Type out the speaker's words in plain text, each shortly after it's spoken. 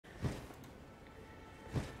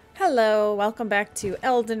Hello, welcome back to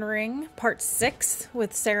Elden Ring, part 6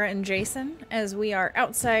 with Sarah and Jason, as we are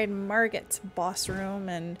outside Margit's boss room,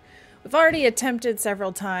 and we've already attempted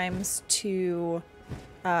several times to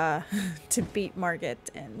to beat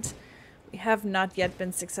Margit, and we have not yet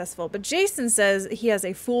been successful. But Jason says he has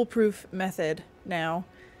a foolproof method now,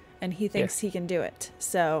 and he thinks he can do it.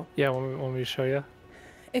 So yeah, want me to show you?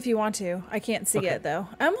 If you want to. I can't see it, though.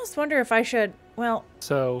 I almost wonder if I should, well...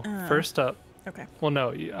 So, first up... Okay. Well,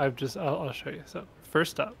 no, I'll show you. So,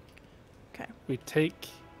 first up... Okay. We take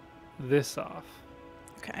this off.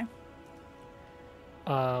 Okay.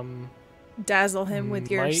 Dazzle him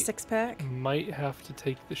with your six-pack? Might have to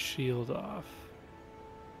take the shield off.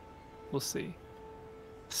 We'll see.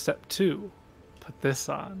 Step 2. Put this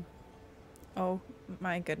on. Oh,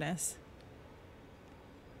 my goodness.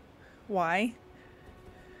 Why?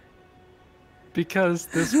 Because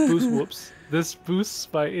this this boosts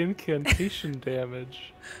my incantation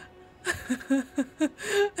damage.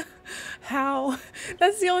 How?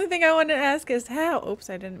 That's the only thing I wanted to ask is how. Oops,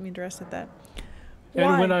 I didn't mean to rest at that. Why?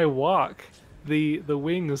 And when I walk, the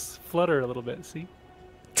wings flutter a little bit, see?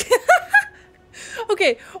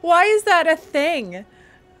 Okay, why is that a thing?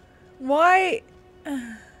 Why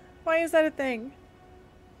is that a thing?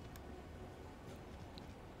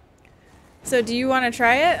 So do you want to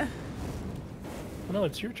try it? No,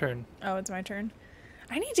 it's your turn. Oh, it's my turn.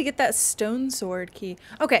 I need to get that stone sword key.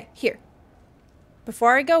 Okay, here.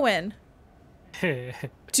 Before I go in,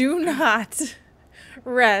 do not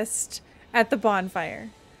rest at the bonfire.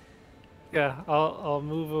 Yeah, I'll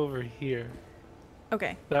move over here.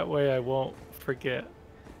 Okay. That way I won't forget.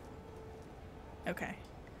 Okay.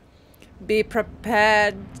 Be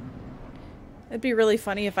prepared. It'd be really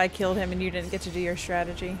funny if I killed him and you didn't get to do your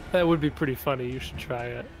strategy. That would be pretty funny. You should try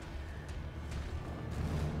it.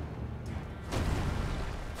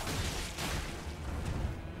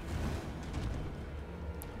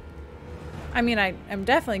 I mean, I'm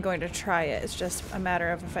definitely going to try it. It's just a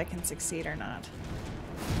matter of if I can succeed or not.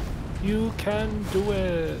 You can do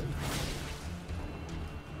it.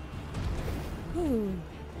 Ooh.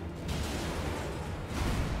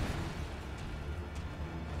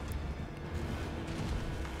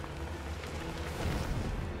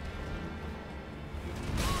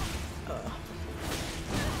 Oh.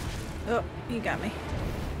 Oh, you got me.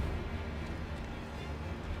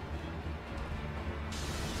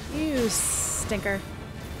 You stinker.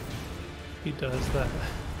 He does that.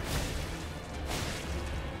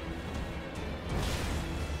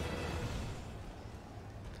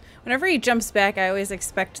 Whenever he jumps back, I always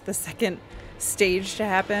expect the second stage to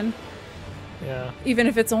happen. Yeah. Even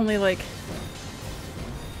if it's only like...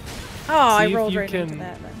 Oh, I rolled right into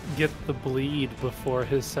that. Then. Get the bleed before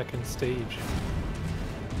his second stage.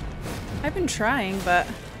 I've been trying, but...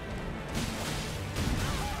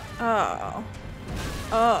 Oh.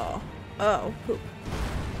 Oh. Oh, poop.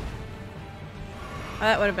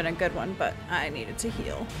 That would have been a good one, but I needed to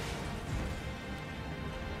heal.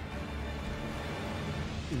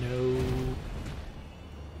 No.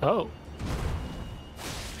 Oh.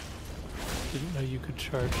 Didn't know you could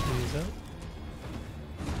charge these up.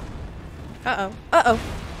 Uh-oh. Uh-oh.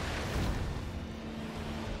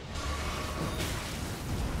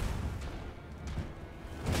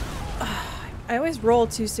 I always roll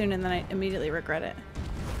too soon and then I immediately regret it.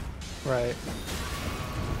 Right.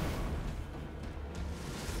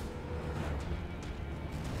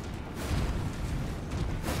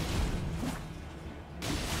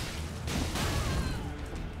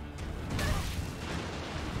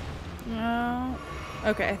 No.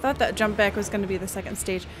 Okay, I thought that jump back was going to be the second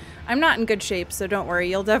stage. I'm not in good shape, so don't worry.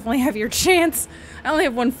 You'll definitely have your chance. I only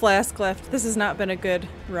have one flask left. This has not been a good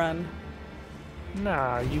run.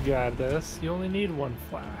 Nah, you got this. You only need one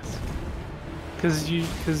flask. Cause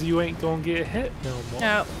you ain't gonna get hit no more.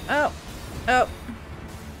 Oh, oh, oh.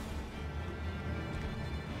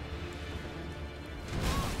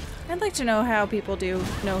 I'd like to know how people do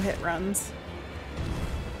no-hit runs.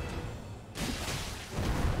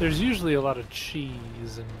 There's usually a lot of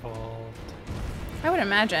cheese involved. I would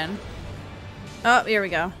imagine. Oh, here we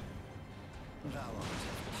go.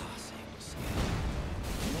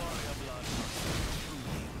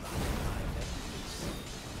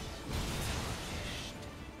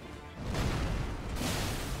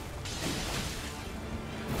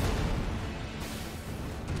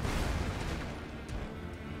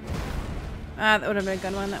 Ah, that would have been a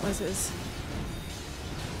good one. That was his.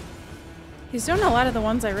 He's doing a lot of the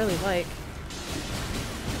ones I really like.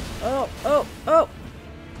 Oh, oh, oh!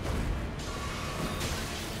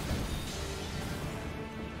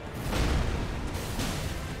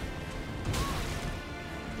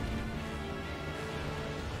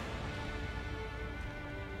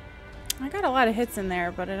 I got a lot of hits in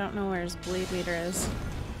there, but I don't know where his bleed meter is.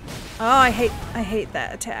 Oh, I hate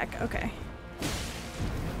that attack. Okay.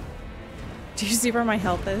 Do you see where my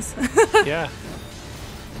health is? Yeah.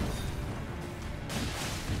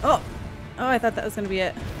 Oh, I thought that was gonna be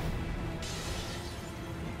it.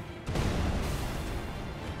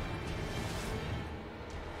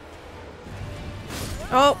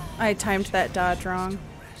 Oh, I timed that dodge wrong.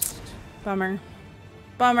 Bummer.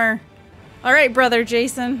 Bummer. All right, brother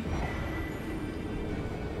Jason.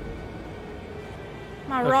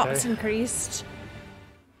 My rocks increased.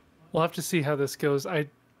 We'll have to see how this goes. I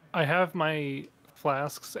have my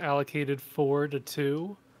flasks allocated 4 to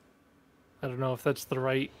 2. I don't know if that's the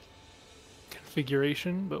right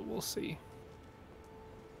configuration, but we'll see.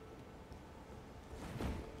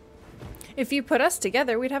 If you put us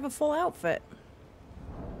together, we'd have a full outfit.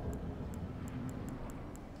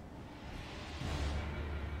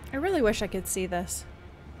 I really wish I could see this.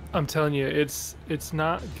 I'm telling you, it's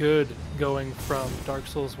not good going from Dark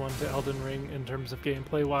Souls 1 to Elden Ring in terms of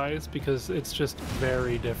gameplay wise, because it's just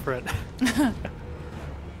very different.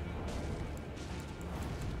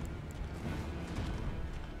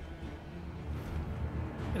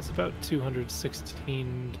 It's about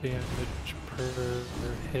 216 damage per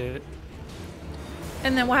hit.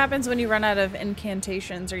 And then what happens when you run out of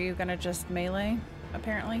incantations? Are you gonna just melee,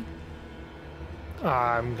 apparently?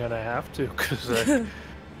 I'm gonna have to, because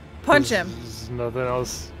punch him. There's nothing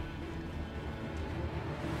else.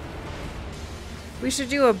 We should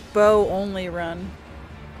do a bow only run.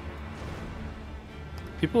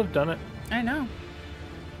 People have done it. I know.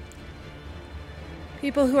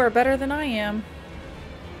 People who are better than I am.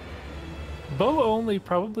 Bow only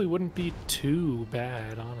probably wouldn't be too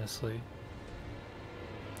bad, honestly.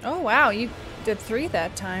 Oh wow, you did 3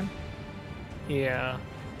 that time. Yeah.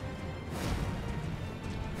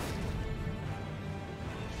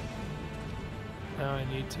 Now I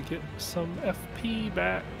need to get some FP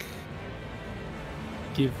back.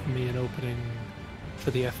 Give me an opening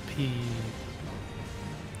for the FP.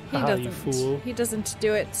 He doesn't. You fool. He doesn't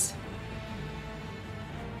do it.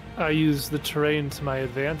 I use the terrain to my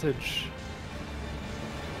advantage.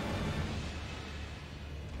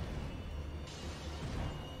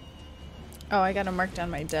 Oh, I gotta mark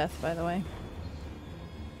down my death, by the way.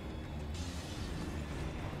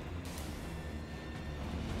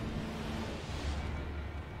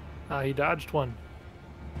 He dodged one.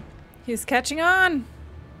 He's catching on!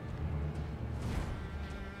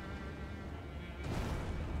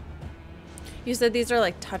 You said these are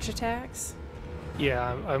like touch attacks?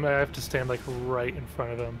 Yeah, I might have to stand like right in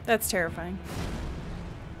front of him. That's terrifying.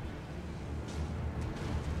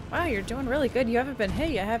 Wow, you're doing really good. You haven't been hit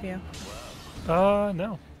yet, have you?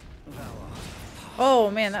 No. Oh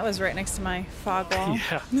man, that was right next to my fog wall.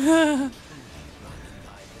 Yeah.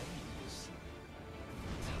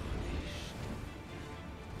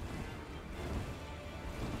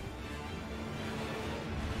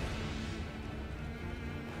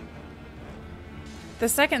 The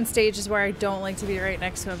second stage is where I don't like to be right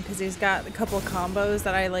next to him because he's got a couple of combos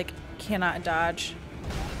that I like cannot dodge.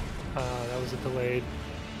 That was a delayed.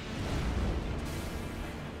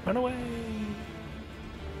 Run away.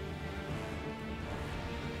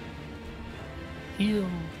 Heal.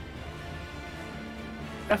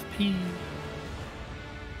 FP.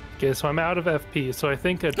 Okay, so I'm out of FP, so I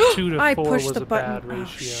think a 2 to 4 was a bad ratio. Oh,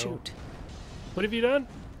 shoot. What have you done?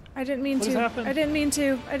 I didn't mean What to. has happened? I didn't mean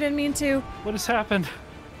to. I didn't mean to. What has happened?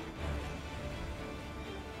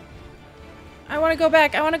 I want to go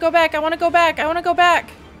back. I want to go back. I want to go back. I want to go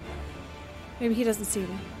back. Maybe he doesn't see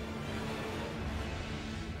me.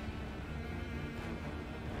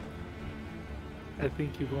 I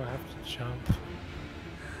think you're going to have to jump.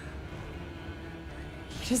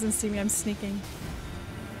 He doesn't see me. I'm sneaking.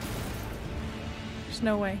 There's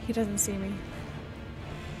no way. He doesn't see me.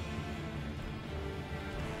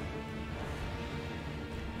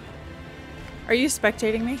 Are you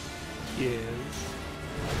spectating me? Yes.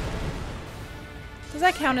 Does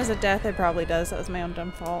that count as a death? It probably does. That was my own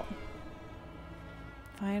dumb fault.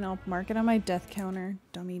 Fine, I'll mark it on my death counter.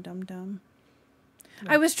 Dummy dum dum.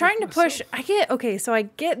 I was trying to push. So I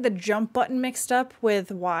get the jump button mixed up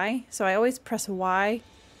with Y. So I always press Y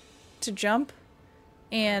to jump.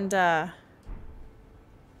 And, where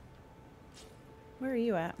are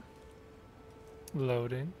you at?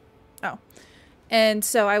 Loading. Oh. And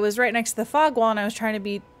so I was right next to the fog wall and I was trying to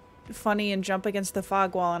be funny and jump against the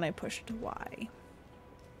fog wall and I pushed Y.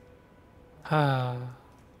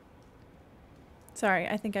 Sorry,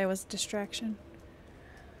 I think I was a distraction.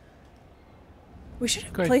 We should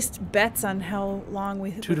have placed bets on how long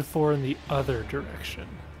we... 2 to 4 in the other direction.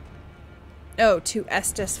 Oh, 2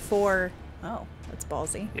 Estus, 4. Oh, that's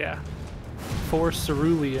ballsy. Yeah. 4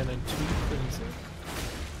 Cerulean and 2 Crimson.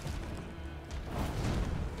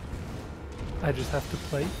 I just have to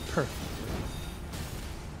play perfect.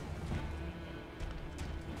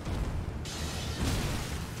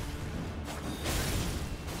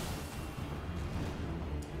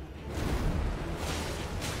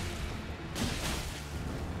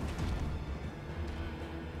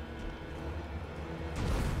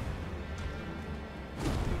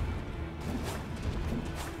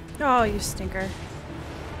 Oh, you stinker.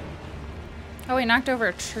 Oh, he knocked over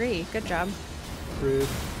a tree. Good job. Rude.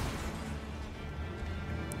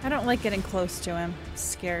 I don't like getting close to him.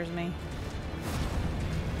 Scares me.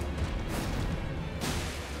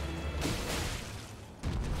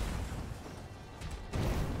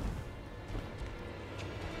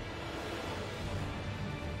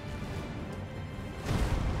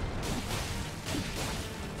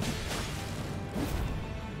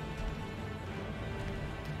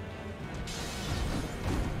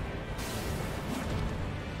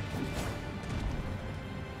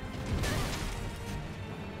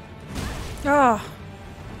 Oh.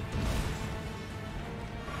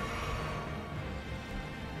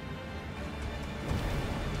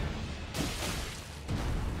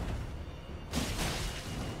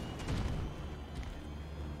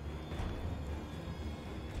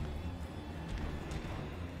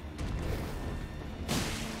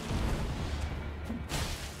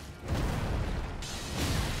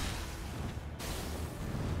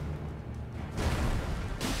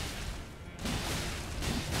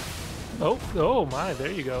 Oh my,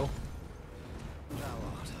 there you go.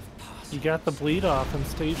 You got the bleed off in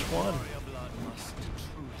stage 1.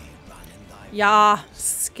 Yeah,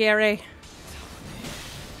 scary.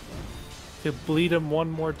 If you bleed him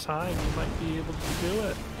one more time, you might be able to do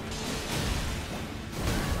it.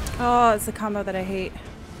 Oh, it's a combo that I hate.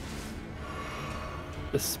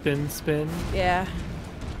 The spin. Yeah.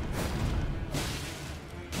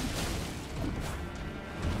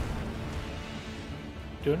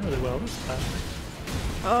 Doing really well this time.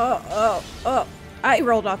 Oh. I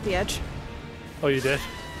rolled off the edge. Oh, you did?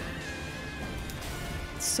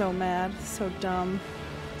 So mad. So dumb.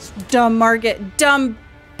 Dumb Margit. Dumb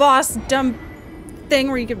boss. Dumb thing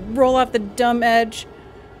where you could roll off the dumb edge.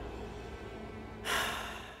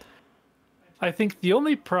 I think the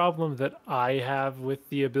only problem that I have with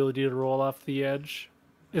the ability to roll off the edge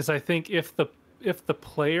is I think if the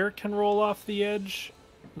player can roll off the edge,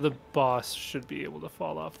 the boss should be able to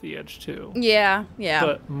fall off the edge too. Yeah.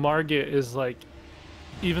 But Margit is like,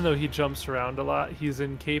 even though he jumps around a lot, he's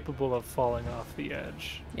incapable of falling off the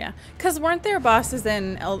edge. Yeah. Because weren't there bosses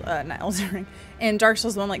in not Elden Ring, in Dark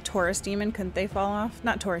Souls 1, like Taurus Demon? Couldn't they fall off?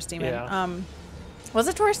 Not Taurus Demon. Yeah. Was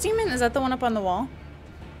it Taurus Demon? Is that the one up on the wall?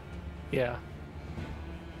 Yeah.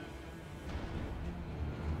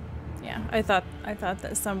 Yeah. I thought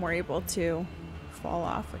that some were able to fall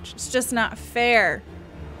off, which is just not fair.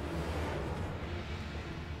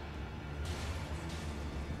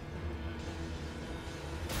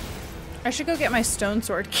 I should go get my stone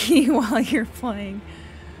sword key while you're playing.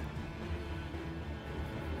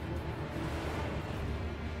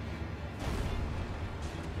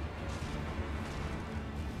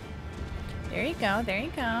 There you go, there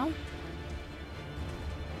you go.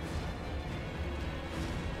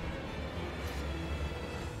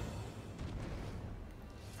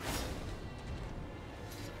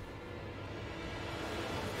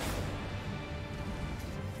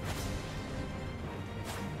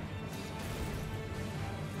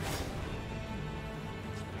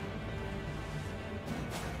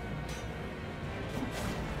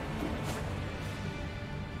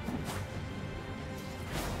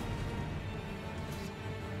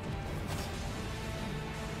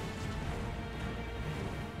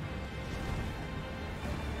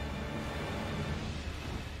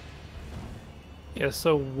 Yeah,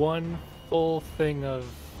 so one full thing of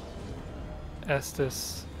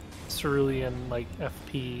Estus Cerulean, like,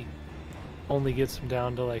 FP only gets him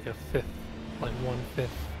down to like a fifth, like 1/5.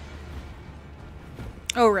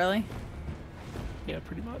 Oh, really? Yeah,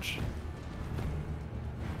 pretty much.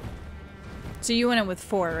 So you went in with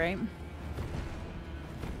 4, right?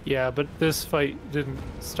 Yeah, but this fight didn't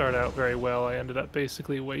start out very well. I ended up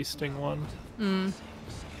basically wasting one.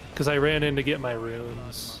 Because I ran in to get my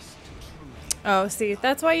runes. Oh, see,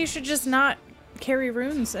 that's why you should just not carry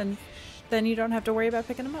runes, and then you don't have to worry about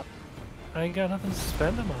picking them up. I ain't got nothing to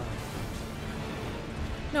spend them on.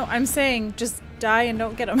 No, I'm saying just die and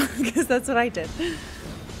don't get them, because that's what I did.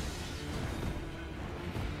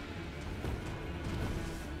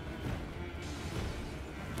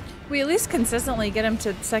 We at least consistently get him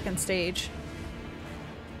to second stage.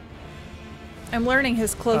 I'm learning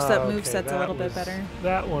his close-up Okay, moveset's a little bit better.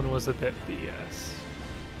 That one was a bit BS.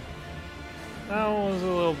 That one was a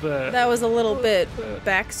little bit... That was a little bit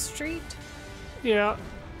backstreet? Yeah.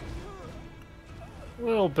 A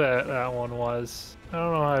little bit, that one was. I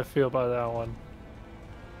don't know how I feel about that one.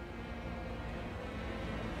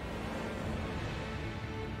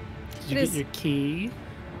 Did you get your key?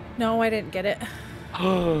 No, I didn't get it.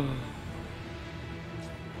 Alright,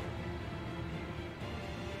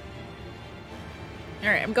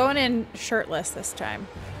 I'm going in shirtless this time.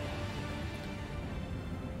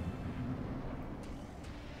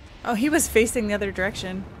 Oh, he was facing the other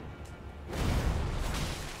direction.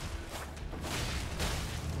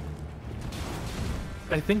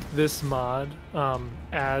 I think this mod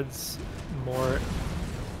adds more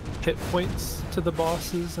hit points to the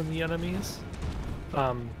bosses and the enemies.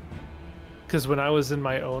 Because when I was in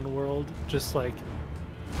my own world, just like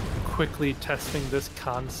quickly testing this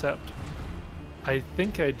concept, I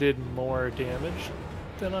think I did more damage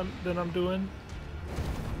than I'm doing.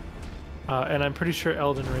 And I'm pretty sure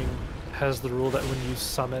Elden Ring has the rule that when you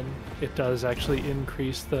summon, it does actually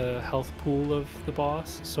increase the health pool of the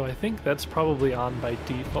boss. So I think that's probably on by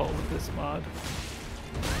default with this mod.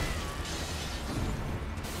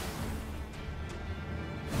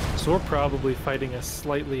 So we're probably fighting a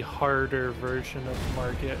slightly harder version of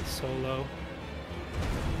Margit solo.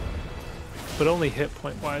 But only hit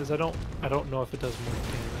point wise. I don't know if it does more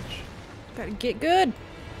damage. Gotta get good.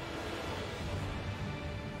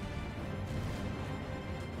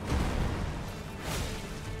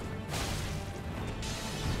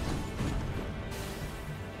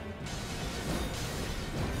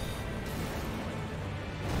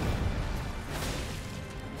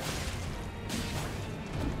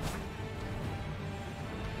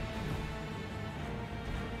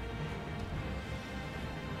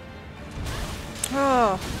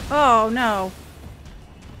 Oh no.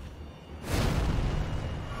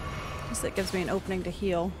 At least that gives me an opening to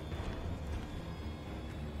heal.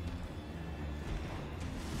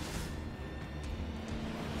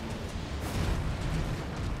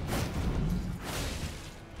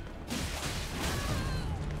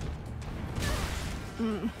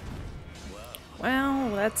 Well,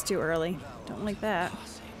 that's too early. Don't like that.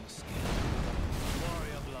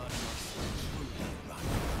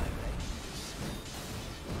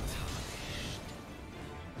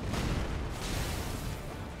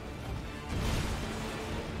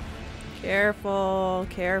 Careful,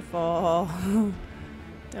 careful.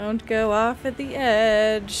 Don't go off at the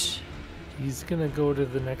edge. He's gonna go to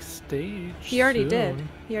the next stage. He already soon. did.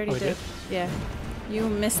 He already Oh, did. Yeah. You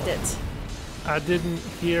missed it. I didn't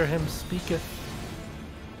hear him speaketh.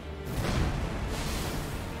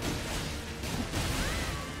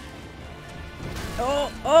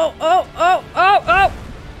 Oh, oh, oh, oh, oh, oh!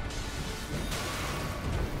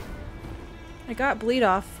 I got bleed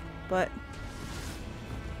off, but...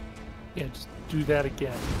 Yeah, just do that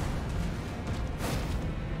again.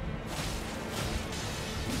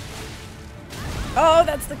 Oh,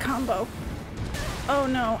 that's the combo. Oh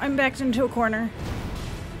no, I'm backed into a corner.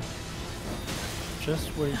 Just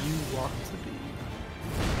where you want to be.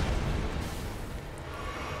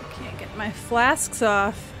 Can't get my flasks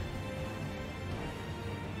off.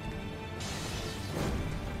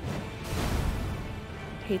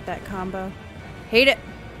 Hate that combo. Hate it.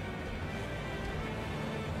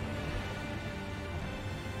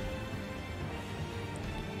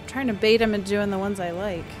 I'm trying to bait him into doing the ones I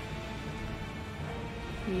like.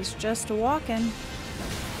 He's just walking.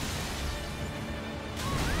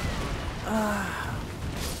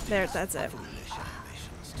 There, that's it.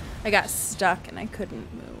 I got stuck and I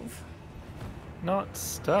couldn't move. Not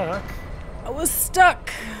stuck. I was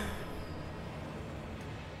stuck.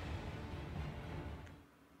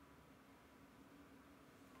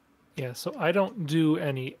 Yeah, so I don't do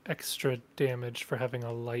any extra damage for having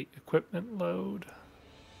a light equipment load.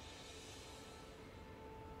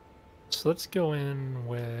 So let's go in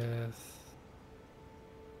with...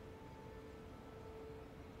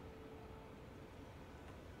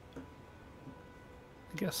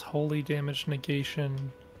 I guess holy damage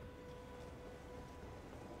negation.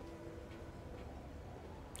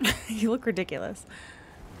 You look ridiculous.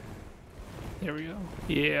 There we go.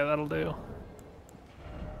 Yeah, that'll do.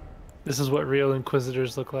 This is what real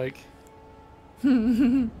Inquisitors look like. Get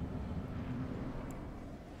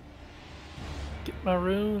my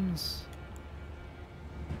runes.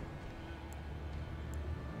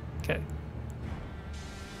 Okay.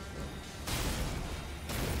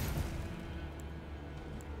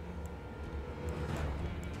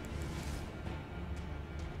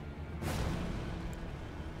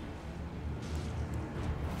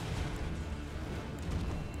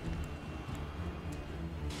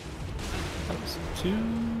 too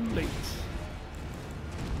late.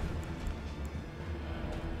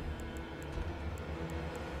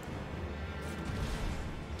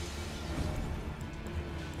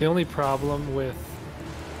 The only problem with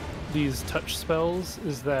these touch spells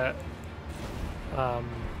is that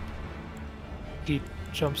he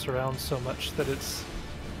jumps around so much that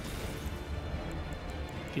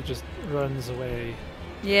he just runs away.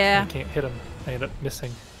 Yeah. I can't hit him. I end up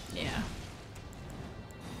missing. Yeah.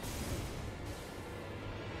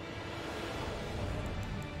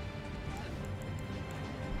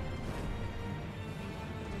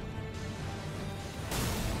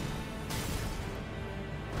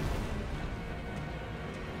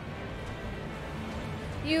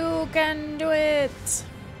 You can do it!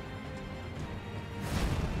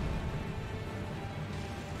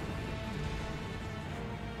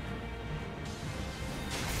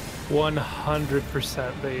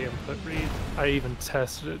 100% they input read. I even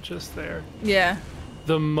tested it just there. Yeah.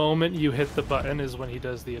 The moment you hit the button is when he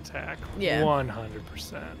does the attack. Yeah.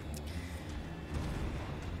 100%.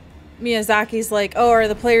 Miyazaki's like, oh, are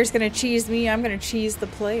the players gonna cheese me? I'm gonna cheese the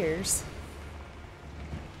players.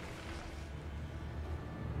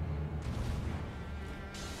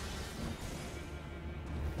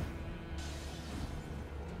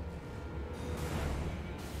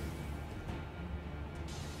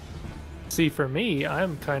 See, for me,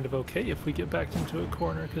 I'm kind of okay if we get backed into a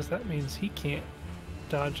corner, because that means he can't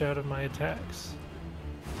dodge out of my attacks.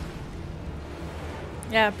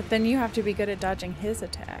 Yeah, but then you have to be good at dodging his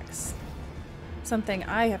attacks. Something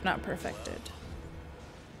I have not perfected.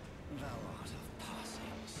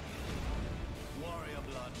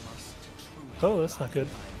 Oh, that's not good.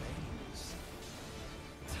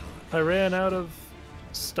 I ran out of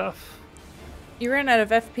stuff. You ran out of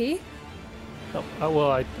FP? Oh, well,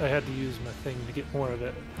 I had to use my thing to get more of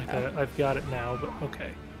it. Like I've got it now, but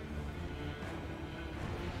okay.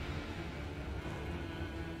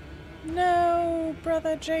 No,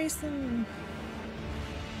 brother Jason.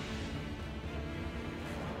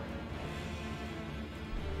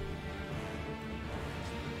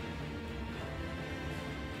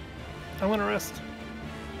 I'm gonna rest.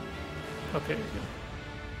 Okay, good.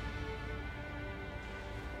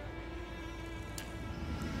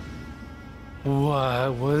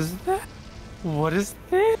 What was that? What is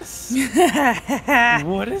this?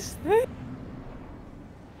 What is this?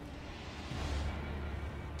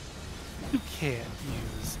 You can't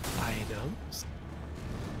use items.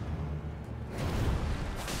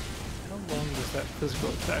 How long does that physical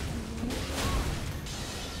attack?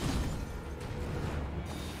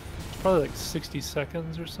 Probably like 60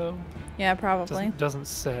 seconds or so. Yeah, probably. Doesn't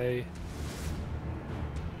say.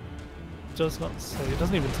 Does not say. It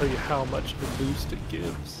doesn't even tell you how much of a boost it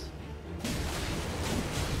gives.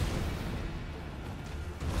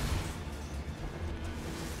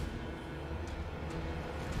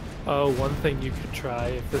 Oh, one thing you could try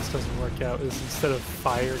if this doesn't work out is instead of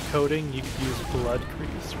fire coating, you could use blood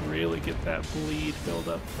crease. Really get that bleed build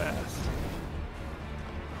up fast.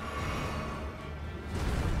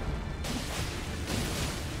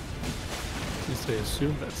 At least I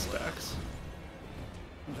assume that stacks.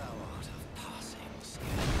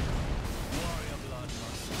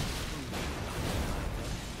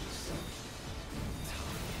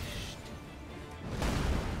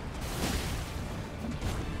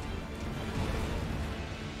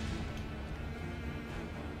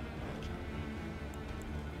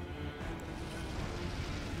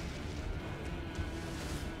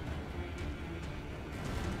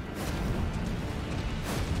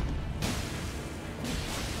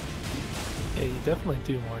 Yeah, you definitely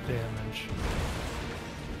do more damage.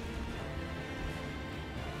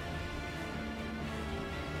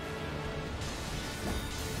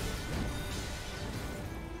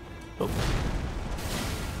 Oh.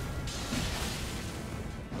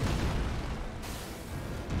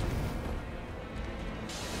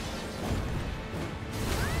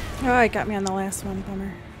 Oh, it got me on the last one,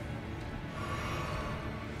 bummer.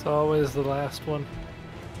 It's always the last one.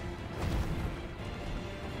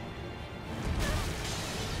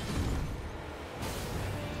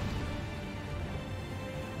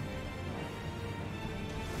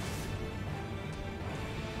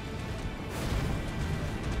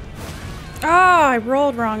 Oh, I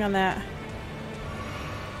rolled wrong on that.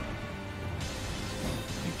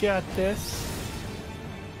 You got this.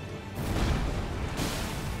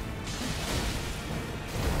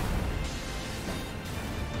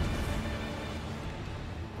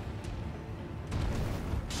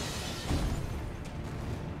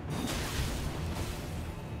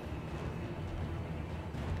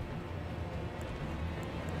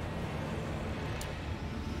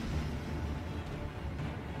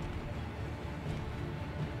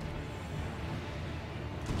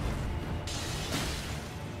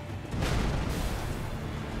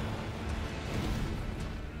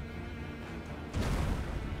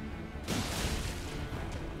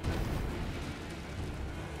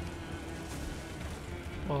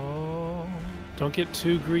 Don't get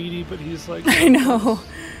too greedy, but he's like... I know.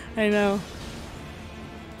 I know.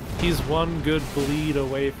 He's one good bleed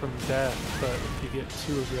away from death, but if you get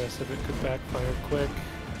too aggressive, it could backfire quick.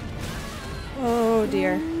 Oh,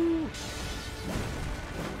 dear.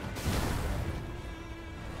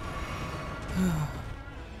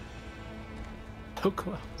 So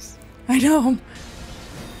close. I know.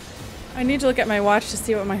 I need to look at my watch to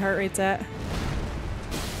see what my heart rate's at.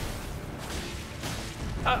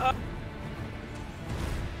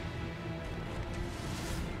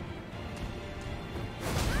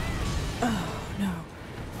 Oh, no.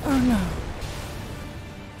 Oh, no.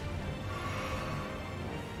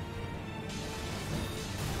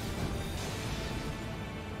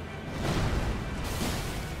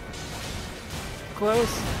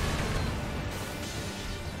 Close.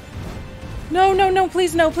 No, no, no,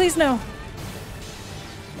 please no, please no.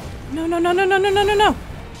 No, no, no, no, no, no, no, no, no.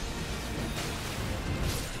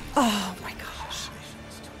 Oh my gosh.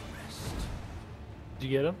 Did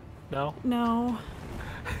you get him? No? No.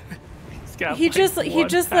 He's got He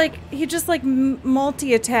like just like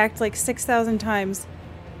multi-attacked like 6,000 times.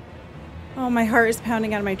 Oh, my heart is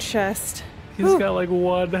pounding out of my chest. He's Whew. got like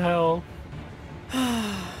 1 health.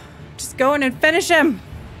 Just go in and finish him.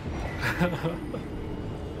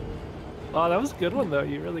 Oh, that was a good one though.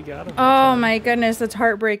 You really got him. Oh my goodness, that's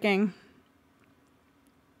heartbreaking.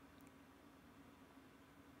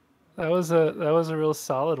 That was a real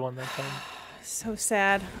solid one that time. So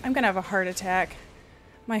sad. I'm gonna have a heart attack.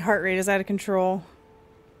 My heart rate is out of control.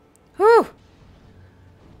 Whew.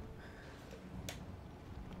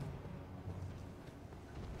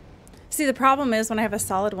 See, the problem is when I have a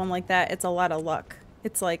solid one like that, it's a lot of luck.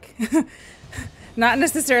 It's like not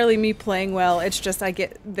necessarily me playing well, it's just I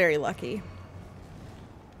get very lucky.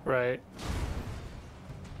 Right.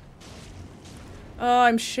 Oh,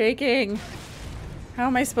 I'm shaking. How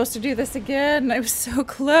am I supposed to do this again? I was so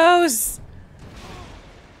close.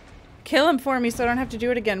 Kill him for me so I don't have to do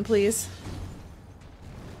it again, please.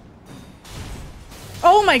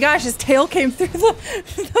 Oh my gosh, his tail came through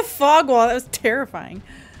the fog wall. That was terrifying.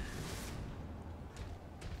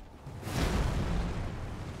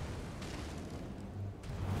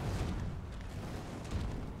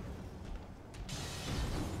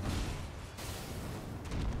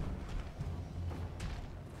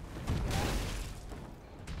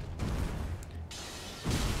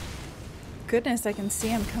 Goodness, I can see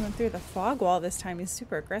him coming through the fog wall this time. He's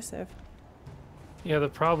super aggressive. Yeah, the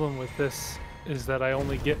problem with this is that I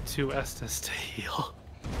only get 2 Estus to heal.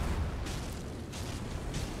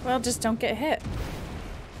 Well, just don't get hit.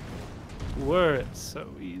 Were it so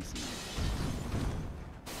easy.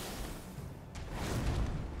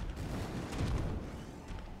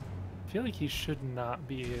 I feel like he should not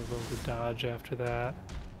be able to dodge after that.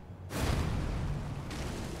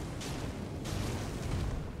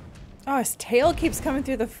 Oh, his tail keeps coming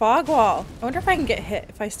through the fog wall. I wonder if I can get hit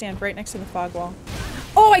if I stand right next to the fog wall.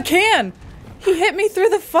 Oh, I can! He hit me through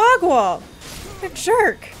the fog wall! What a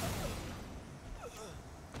jerk!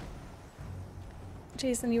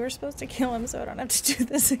 Jason, you were supposed to kill him so I don't have to do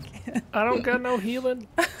this again. I don't got no healing.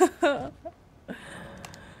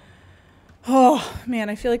 Oh, man,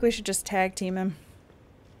 I feel like we should just tag team him.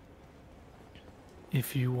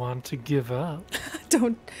 If you want to give up.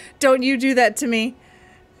 Don't you do that to me.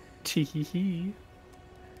 Tee-hee-hee.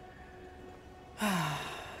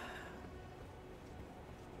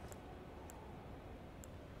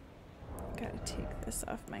 Gotta take this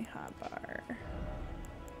off my hotbar.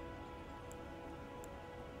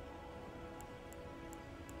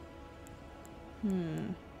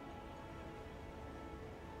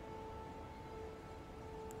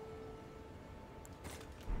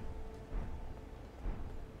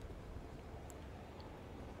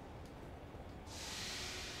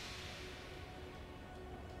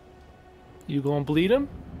 You gonna bleed him?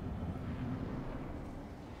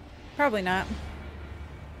 Probably not.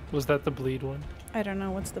 Was that the bleed one? I don't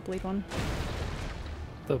know. What's the bleed one?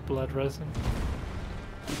 The blood resin?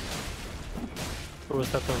 Or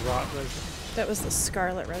was that the rot resin? That was the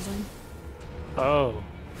scarlet resin. Oh.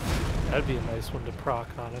 That'd be a nice one to proc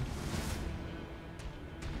on him.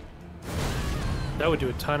 That would do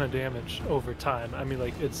a ton of damage over time. I mean,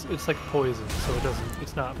 like, it's like poison, so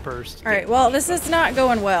it's not burst. Alright, well, this is not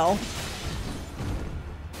going well.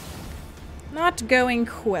 Not going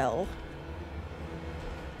well.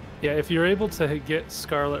 Yeah, if you're able to get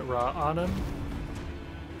Scarlet Rot on him,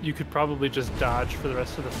 you could probably just dodge for the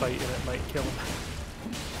rest of the fight and it might kill him.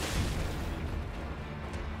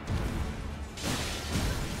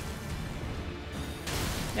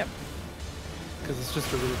 Yep. Because it's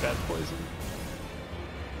just a really bad poison.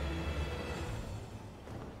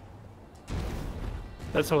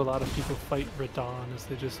 That's how a lot of people fight Radon, is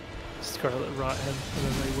they just Scarlet Rot him and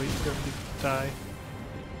then they wait for him to die.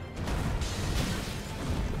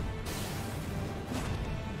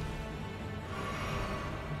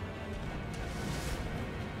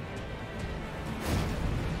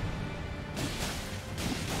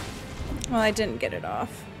 Well, I didn't get it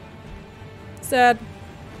off. Sad.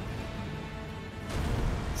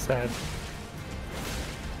 Sad.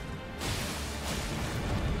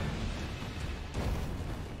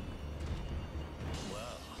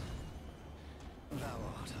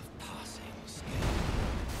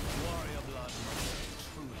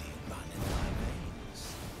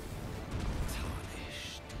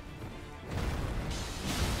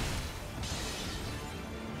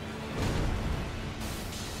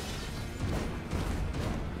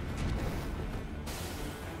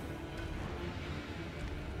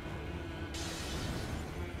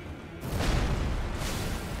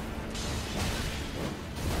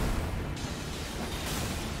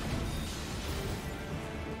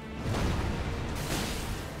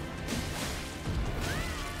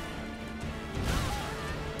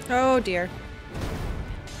 Oh dear.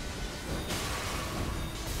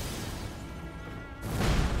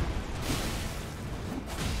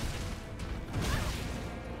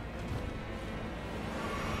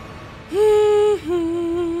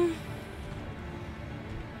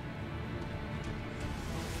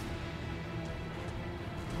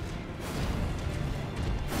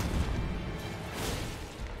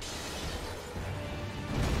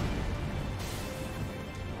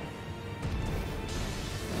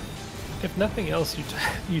 If nothing else,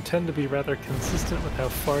 you tend to be rather consistent with how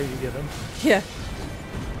far you get him. Yeah.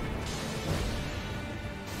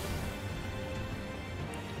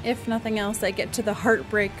 If nothing else, I get to the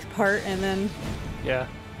heartbreak part and then... Yeah.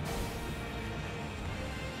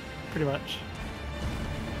 Pretty much.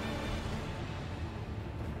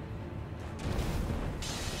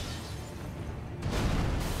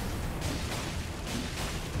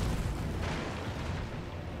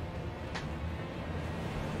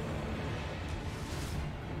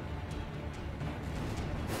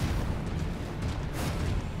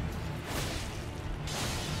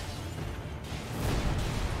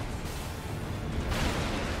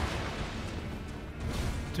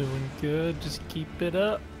 Doing good, just keep it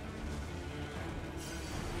up.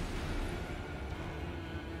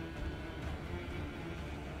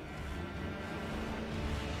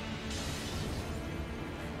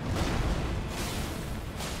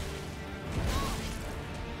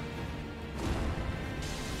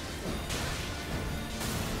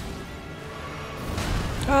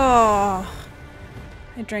 Oh,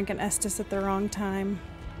 I drank an Estus at the wrong time.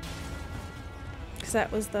 Because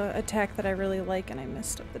that was the attack that I really like and I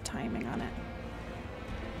missed the timing on it.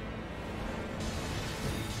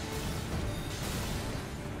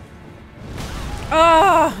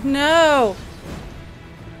 Oh, no!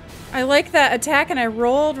 I like that attack and I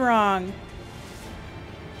rolled wrong.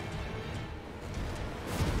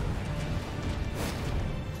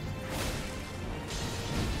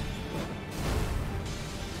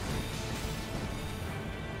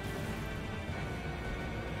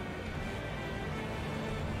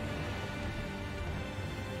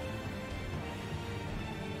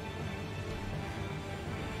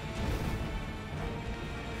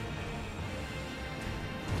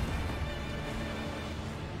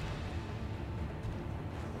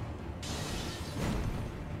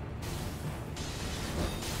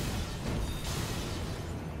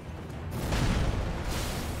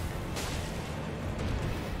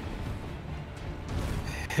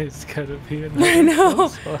 It's gotta be I know.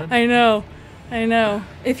 fun. I know. I know.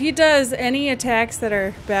 If he does any attacks that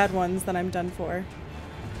are bad ones, then I'm done for.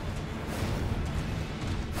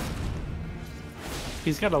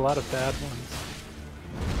 He's got a lot of bad ones.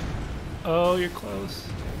 Oh, you're close.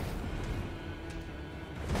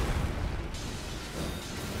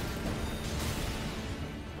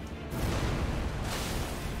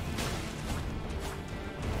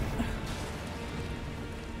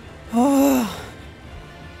 Oh.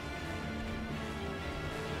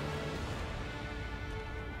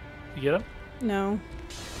 You get him? No.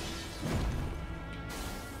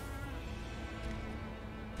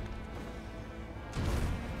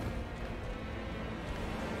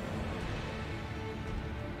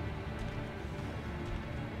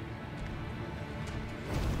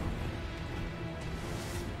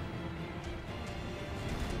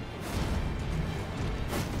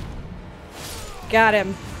 Got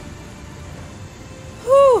him.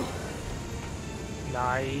 Whew.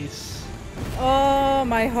 Nice. Oh,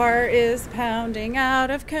 my heart is pounding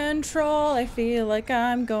out of control. I feel like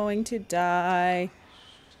I'm going to die.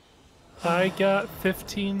 I got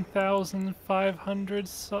 15,500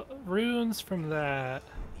 runes from that.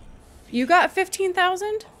 You got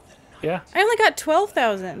 15,000? Yeah. I only got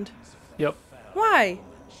 12,000. Yep. Why?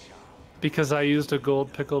 Because I used a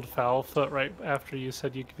gold pickled fowl foot right after you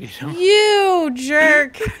said you could beat him. You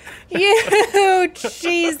jerk. You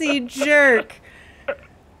cheesy jerk.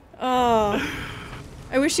 Oh.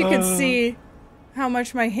 I wish you could see how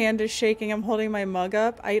much my hand is shaking. I'm holding my mug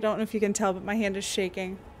up. I don't know if you can tell, but my hand is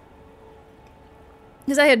shaking.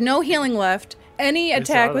 Because I had no healing left. Any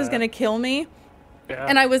attack was going to kill me. Yeah.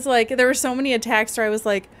 And I was like, there were so many attacks where I was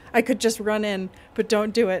like, I could just run in, but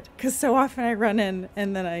don't do it. Because so often I run in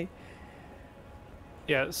and then I...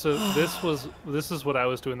 Yeah, so this is what I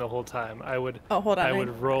was doing the whole time. I would hold on. I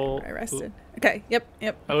would roll. I rested. Okay, yep.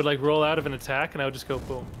 I would like roll out of an attack and I would just go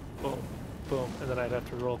boom, boom, boom, and then I'd have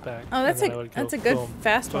to roll back. Oh, that's a good boom,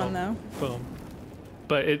 fast boom, one though. Boom.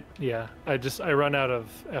 But I run out of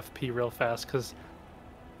FP real fast because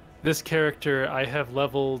this character I have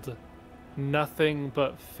leveled nothing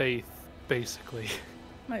but faith basically.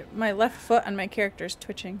 My left foot on my character is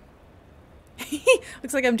twitching.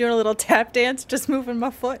 Looks like I'm doing a little tap dance, just moving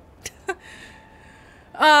my foot.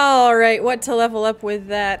 All right, what to level up with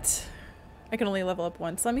that? I can only level up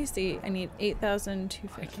once. Let me see. I need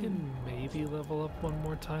 8,250. I can maybe level up one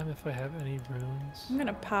more time if I have any runes. I'm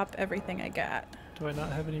gonna pop everything I got. Do I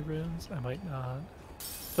not have any runes? I might not.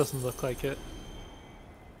 Doesn't look like it.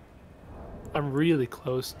 I'm really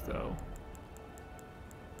close though.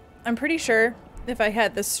 I'm pretty sure if I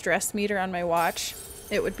had the stress meter on my watch,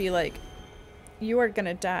 it would be like, you are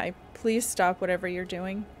gonna die. Please stop whatever you're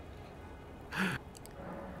doing.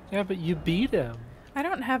 Yeah, but you beat him. I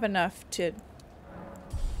don't have enough to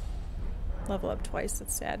level up twice.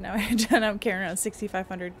 That's sad. Now I'm carrying around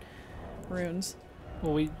 6,500 runes.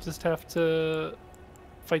 Well, we just have to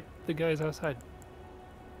fight the guys outside.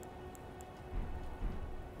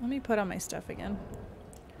 Let me put on my stuff again.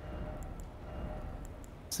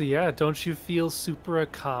 So yeah, don't you feel super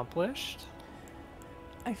accomplished?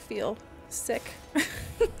 I feel sick.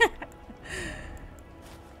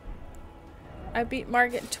 I beat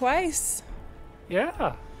Margit twice.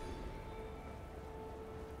 Yeah.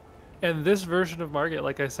 And this version of Margit,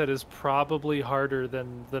 like I said, is probably harder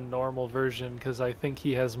than the normal version because I think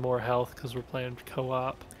he has more health because we're playing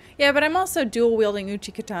co-op. Yeah, but I'm also dual wielding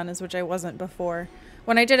Uchi katanas, which I wasn't before.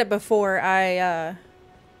 When I did it before, I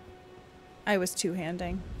was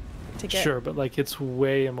two-handing to get. Sure, but like it's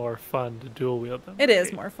way more fun to dual wield them. It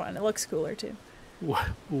is more fun. It looks cooler too.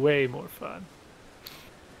 Way more fun.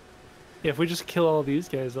 Yeah, if we just kill all these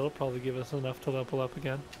guys, that'll probably give us enough to level up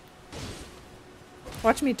again.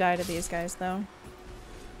 Watch me die to these guys, though.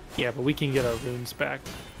 Yeah, but we can get our runes back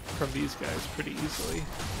from these guys pretty easily.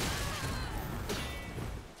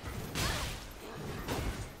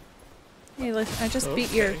 Hey, look, I just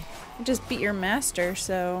beat your master,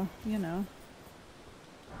 so you know.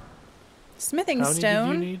 Smithing How many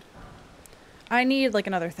stone. did you need? I need like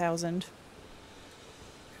another 1,000.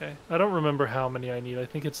 Okay, I don't remember how many I need. I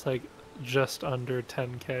think it's like just under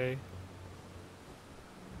 10k.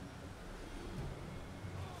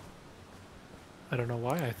 I don't know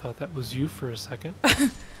why I thought that was you for a second.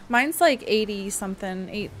 Mine's like 80 something,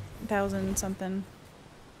 8,000 something.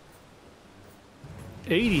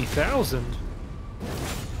 80,000?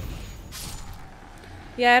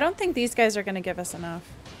 Yeah, I don't think these guys are gonna give us enough.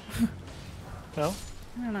 No?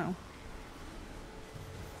 I don't know.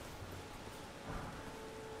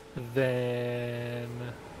 Then...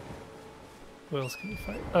 what else can we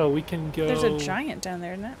fight? Oh, we can go... There's a giant down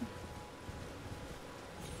there, isn't it?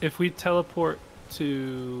 If we teleport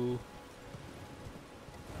to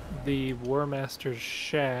the War Master's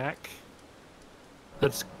shack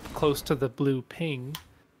that's close to the blue ping,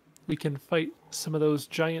 we can fight some of those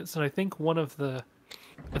giants, and I think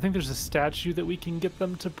there's a statue that we can get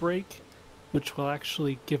them to break, which will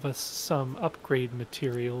actually give us some upgrade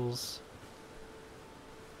materials.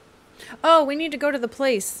 Oh, we need to go to the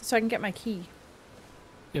place so I can get my key.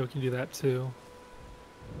 Yeah, we can do that too.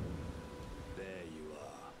 There you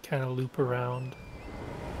are. Kind of loop around.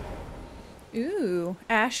 Ooh,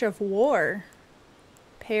 Ash of War.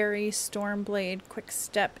 Parry, Stormblade, Quick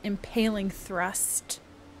Step, Impaling Thrust.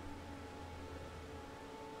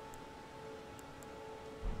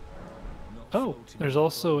 Oh, there's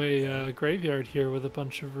also a graveyard here with a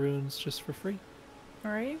bunch of runes just for free.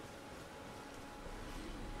 Alright.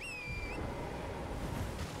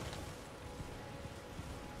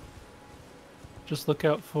 Just look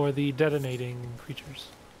out for the detonating creatures.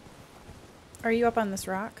 Are you up on this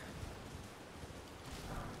rock?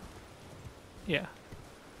 Yeah.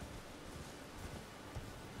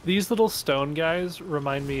 These little stone guys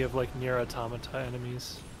remind me of like Nier Automata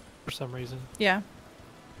enemies for some reason. Yeah.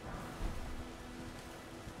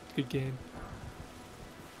 Good game.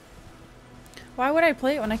 Why would I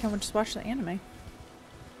play it when I can just watch the anime?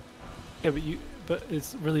 Yeah, but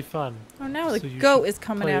it's really fun. Oh, now So the you goat should is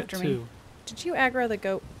coming play it after me. too. Did you aggro the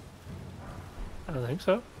goat? I don't think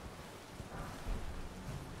so.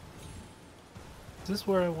 Is this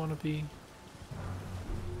where I want to be?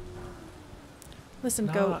 Listen,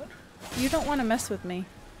 Not. goat. You don't want to mess with me.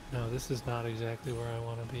 No, this is not exactly where I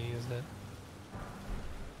want to be, is it?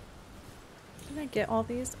 Did I get all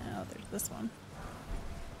these? Oh, there's this one.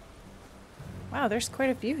 Wow, there's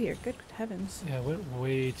quite a few here. Good heavens. Yeah, I went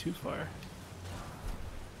way too far.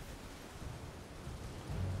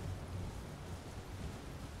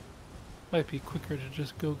 Might be quicker to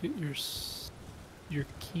just go get your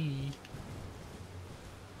key.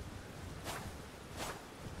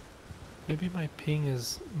 Maybe my ping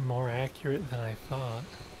is more accurate than I thought.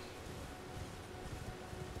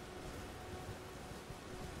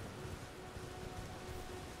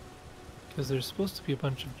 Because there's supposed to be a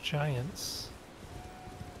bunch of giants.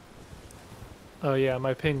 Oh yeah,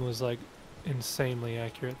 my ping was like insanely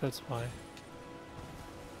accurate, that's why.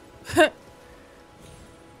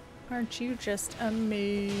 Aren't you just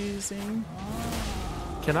amazing?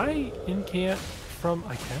 Can I incant from...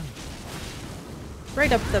 I can.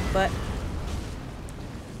 Right up the butt.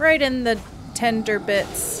 Right in the tender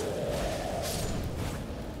bits.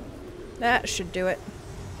 That should do it.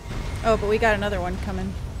 Oh, but we got another one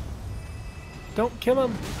coming. Don't kill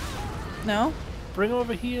him! No? Bring him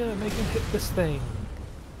over here and make him hit this thing.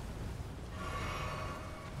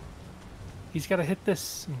 He's gotta hit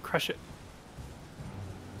this and crush it.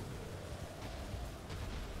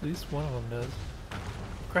 At least one of them does.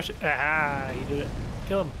 Crush it. Ah, he did it.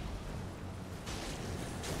 Kill him.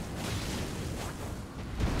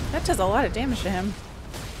 That does a lot of damage to him.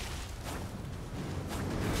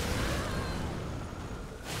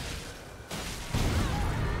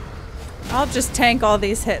 I'll just tank all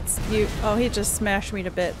these hits. Oh, he just smashed me to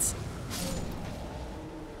bits.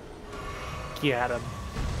 Get him.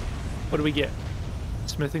 What do we get?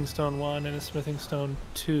 Smithing stone 1 and a smithing stone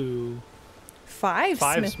 2. Five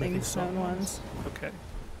Smithing smithing stone ones. Okay.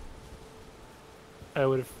 I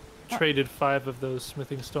would have traded 5 of those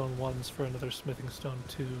smithing stone 1s for another smithing stone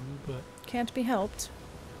 2, but... Can't be helped.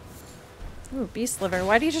 Ooh, beast liver.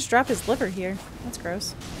 Why do you just drop his liver here? That's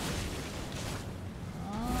gross.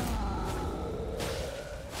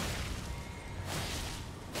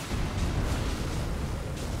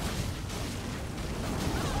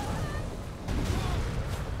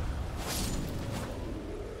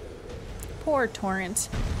 Poor Torrent.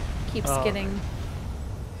 Keeps getting...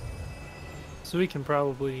 So we can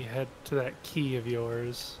probably head to that key of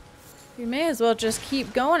yours. We may as well just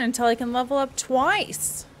keep going until I can level up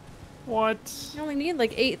twice. What? You only need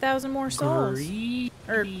like 8,000 more souls. Greedy.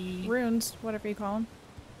 Or runes, whatever you call them.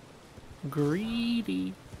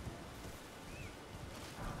 Greedy.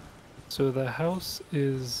 So the house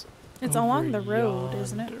is... It's over along the road,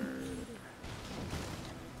 isn't it?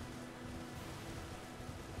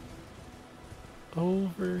 yonder.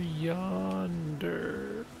 Over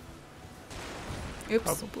yonder. Oops.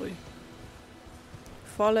 Probably.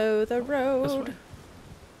 Follow the This road. way.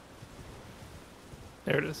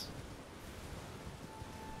 There it is.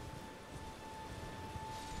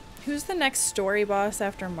 Who's the next story boss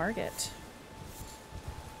after Margit?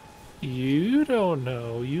 You don't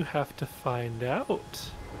know. You have to find out.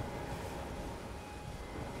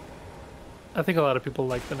 I think a lot of people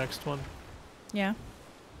like the next one. Yeah.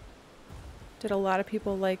 Did a lot of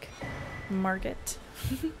people like Margit?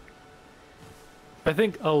 I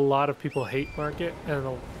think a lot of people hate Margit, and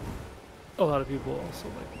a lot of people also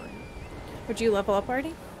like Margit. Would you level up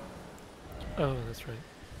already? Oh, that's right.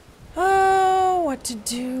 Oh, what to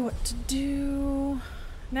do, what to do.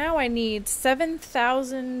 Now I need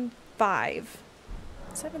 7,005.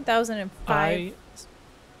 7,005.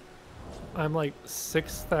 I'm like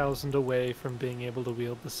 6,000 away from being able to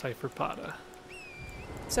wield the Cipher Pada.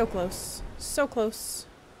 So close. So close.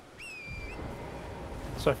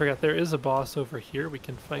 So I forgot there is a boss over here we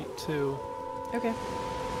can fight too. Okay.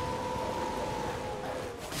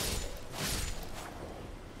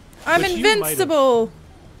 I'm Which invincible!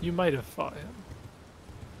 You might have fought him.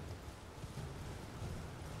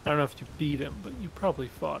 I don't know if you beat him, but you probably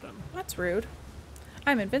fought him. That's rude.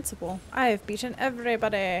 I'm invincible. I have beaten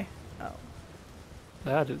everybody. Oh.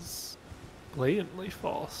 That is blatantly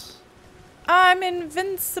false. I'm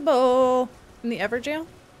invincible! In the Everjail?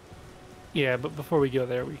 Yeah, but before we go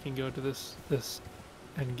there, we can go to this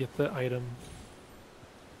and get the item.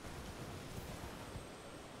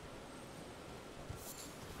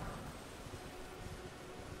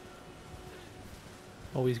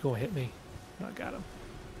 Oh, he's gonna hit me. I got him.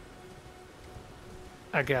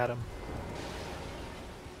 I got him.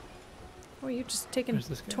 Oh, you just taking Where's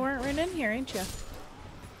this guy? torrent right in here, ain't you?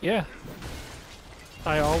 Yeah.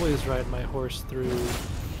 I always ride my horse through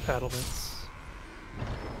battlements.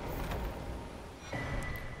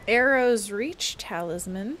 Arrow's Reach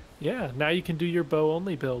Talisman. Yeah, now you can do your bow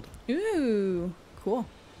only build. Ooh, cool.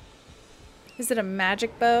 Is it a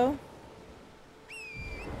magic bow?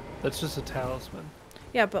 That's just a talisman.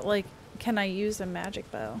 Yeah, but like, can I use a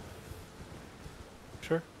magic bow?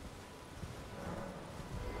 Sure.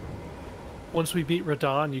 Once we beat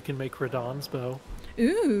Radon, you can make Radon's bow.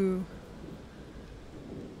 Ooh.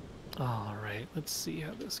 Alright, let's see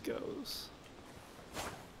how this goes.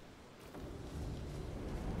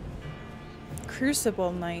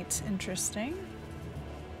 Crucible Knight. Interesting.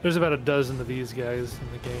 There's about a dozen of these guys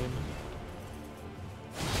in the game.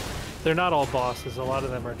 They're not all bosses. A lot of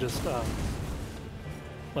them are just,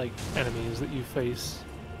 like, enemies that you face.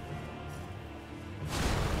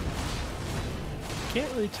 Can't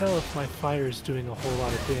really tell if my fire is doing a whole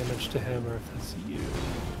lot of damage to him or if it's you.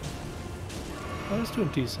 I was doing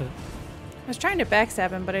decent. I was trying to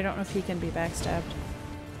backstab him, but I don't know if he can be backstabbed.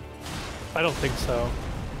 I don't think so.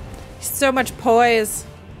 So much poise.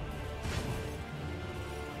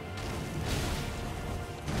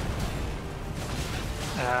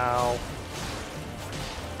 Ow.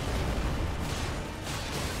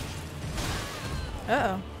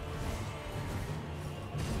 Uh-oh.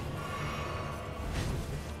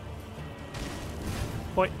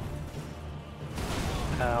 Boy.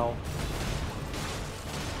 Ow.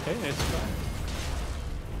 Okay, it's fine.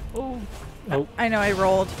 Oh. Oh. I know, I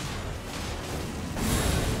rolled.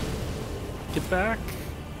 Get back.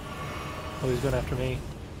 Oh, he's going after me.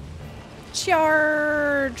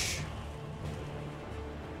 Charge!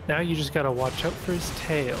 Now you just gotta watch out for his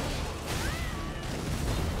tail.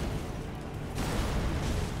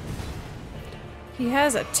 He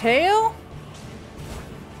has a tail?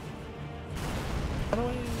 Run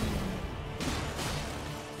away.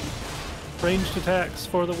 Ranged attacks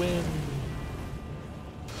for the win.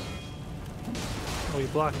 Oh, he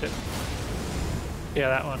blocked it. Yeah,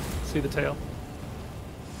 that one. See the tail?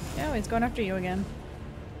 Yeah, he's going after you again.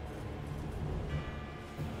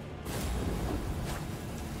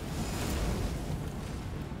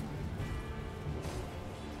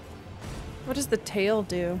 What does the tail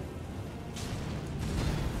do?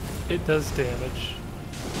 It does damage.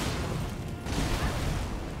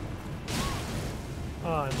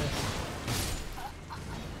 Oh, I missed.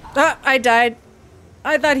 Ah, I died.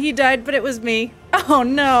 I thought he died, but it was me. Oh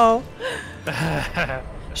no.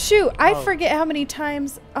 Shoot, I forget how many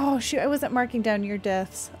times. Oh shoot, I wasn't marking down your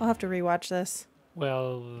deaths. I'll have to rewatch this.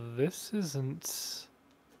 Well, this isn't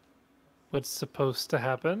what's supposed to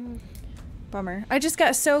happen. Bummer. I just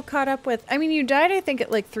got so caught up with. I mean, you died, I think,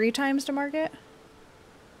 like 3 times to Margit.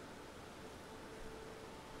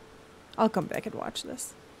 I'll come back and watch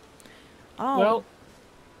this. Oh.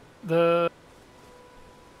 Well,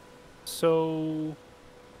 so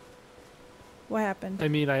what happened? I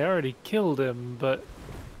mean, I already killed him, but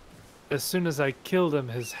as soon as I killed him,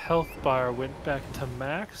 his health bar went back to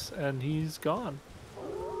max, and he's gone.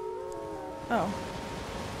 Oh.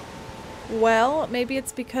 Well, maybe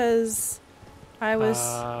it's because I was.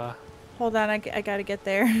 Hold on, I gotta get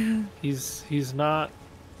there. He's not.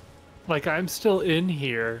 Like, I'm still in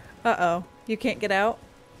here. Uh-oh. You can't get out?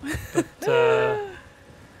 But,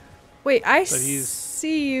 wait, I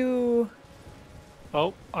see you.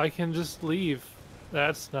 Oh, I can just leave.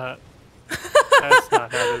 That's not how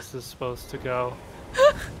this is supposed to go.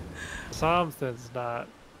 Something's not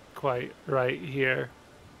quite right here.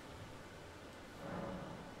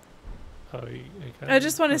 Oh, I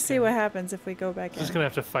just want to see what happens if we go back in. Just gonna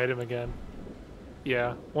have to fight him again.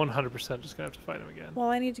 Yeah, 100% just gonna have to fight him again. Well,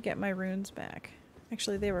 I need to get my runes back.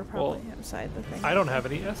 Actually, they were probably inside the thing. I don't have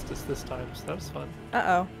any Estus this time, so that was fun.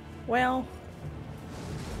 Uh-oh. Well.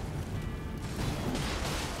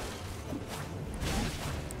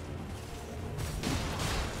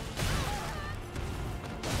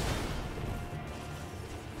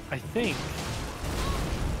 I think.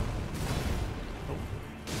 Oh.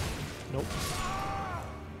 Nope.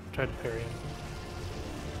 Tried to parry him.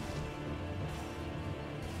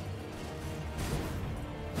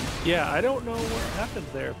 Yeah, I don't know what happened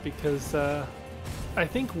there because I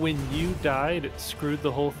think when you died, it screwed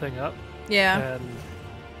the whole thing up. Yeah. And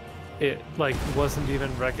it like wasn't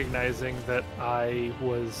even recognizing that I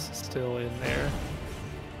was still in there.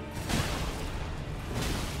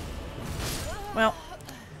 Well.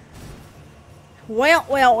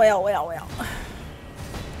 Well.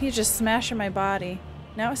 He's just smashing my body.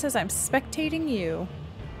 Now it says I'm spectating you.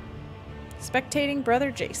 Spectating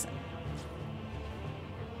Brother Jason.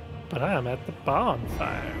 But I'm at the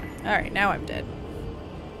bonfire. Alright, now I'm dead.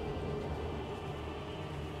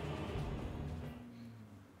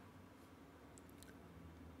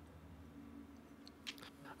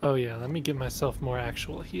 Oh yeah, let me give myself more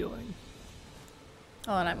actual healing.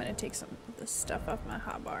 Oh, and I'm gonna take some of this stuff off my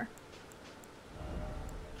hotbar.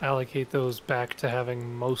 Allocate those back to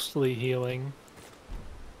having mostly healing.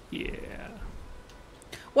 Yeah.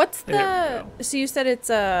 What's There we the... So you said it's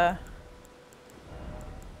a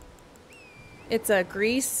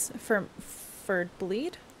grease for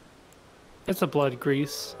bleed? It's a blood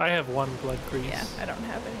grease. I have one blood grease. Yeah, I don't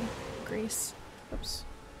have any grease. Oops.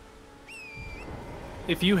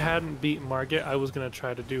 If you hadn't beat Margit, I was going to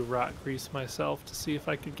try to do rot grease myself to see if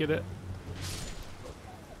I could get it.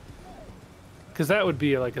 Because that would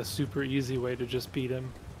be like a super easy way to just beat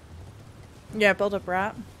him. Yeah, build up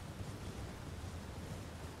rat.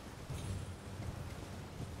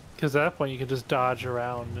 Because at that point you can just dodge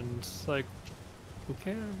around and it's like, who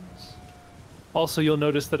cares? Also, you'll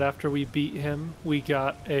notice that after we beat him, we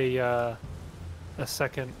got a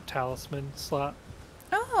second talisman slot.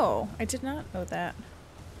 Oh, I did not know that.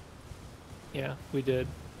 Yeah, we did.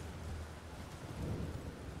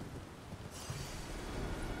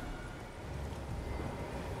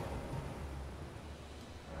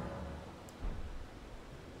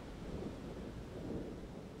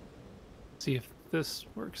 See if this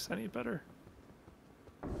works any better.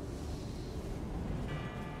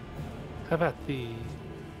 How about the...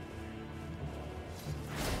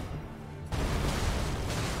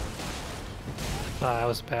 Ah, that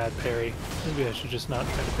was a bad parry. Maybe I should just not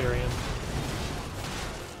try to parry him.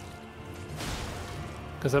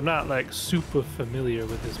 Because I'm not, like, super familiar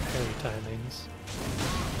with his parry timings.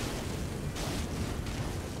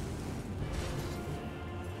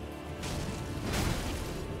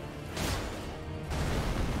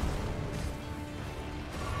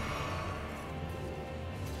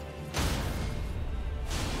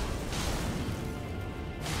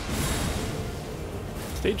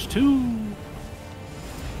 Stage 2!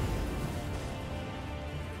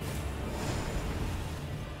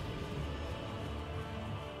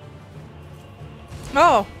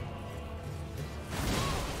 Oh!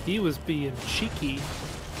 He was being cheeky.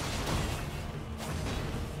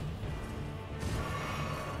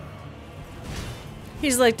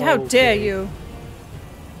 He's like, how dare you?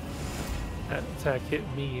 That attack hit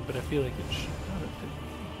me, but I feel like it should not have hit me.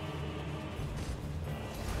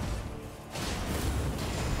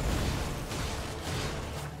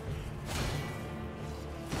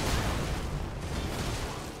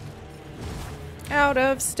 Out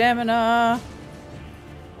of stamina.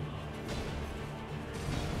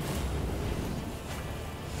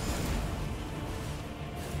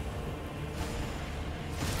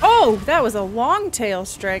 Oh, that was a long tail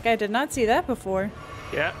strike. I did not see that before.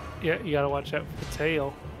 Yeah, you gotta watch out for the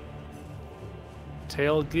tail.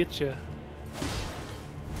 Tail get you.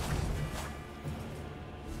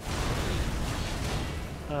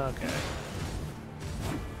 Okay.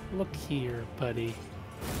 Look here, buddy.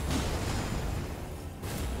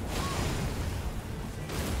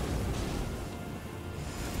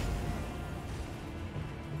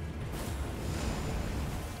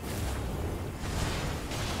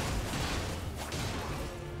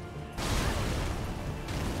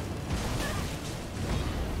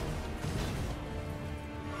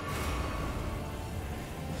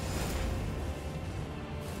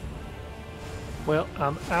 Well,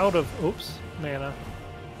 I'm out of, oops, mana.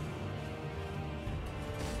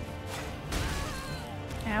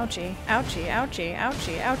 Ouchie, ouchie, ouchie,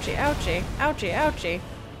 ouchie, ouchie, ouchie, ouchie, ouchie.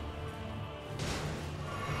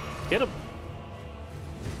 Get him.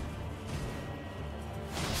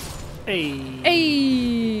 Hey.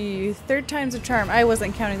 Hey! Third time's a charm. I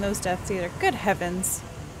wasn't counting those deaths either. Good heavens.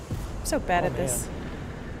 I'm so bad at this.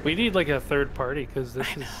 We need like a third party because this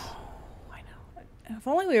is... I know. If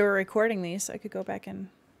only we were recording these, so I could go back and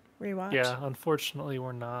rewatch. Yeah, unfortunately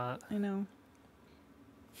we're not. I know.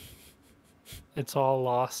 It's all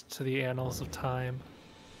lost to the annals of time.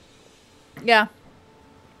 Yeah.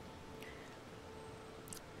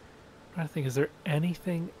 I think, is there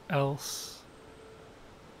anything else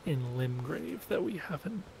in Limgrave that we have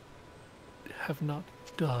not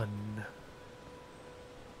done?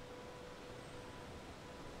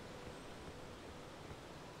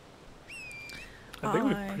 I think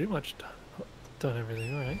we've pretty much done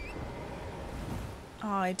everything, right?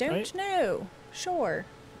 I don't know. Sure.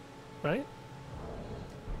 Right?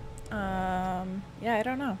 Yeah, I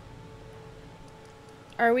don't know.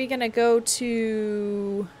 Are we gonna go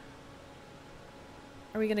to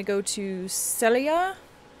Celia?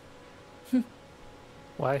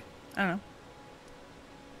 Why? I don't know.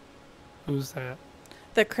 Who's that?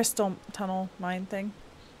 The crystal tunnel mine thing.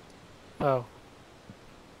 Oh.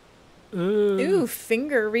 Ooh,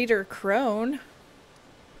 finger reader crone.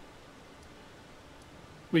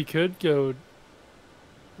 We could go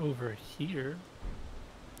over here.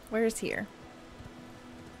 Where's here?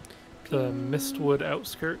 The Mistwood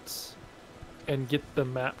outskirts. And get the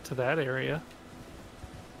map to that area.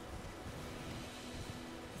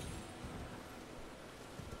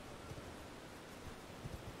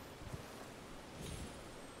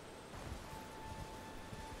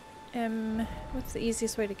 What's the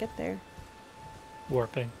easiest way to get there?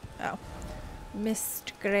 Warping. Oh.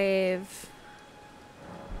 Mistgrave.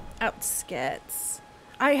 Outskirts.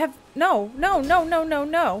 I have... No. No.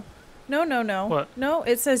 What? No,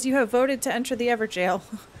 it says you have voted to enter the Everjail.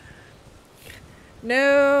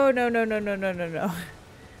 No.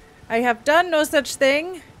 I have done no such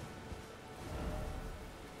thing.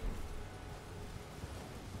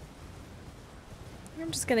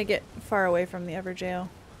 I'm just gonna get far away from the Everjail.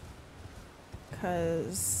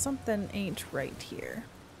 Because something ain't right here.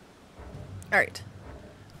 Alright.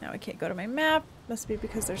 Now I can't go to my map. Must be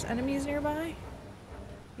because there's enemies nearby.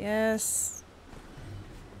 Yes.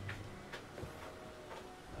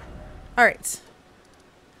 Alright.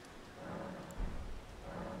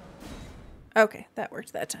 Okay, that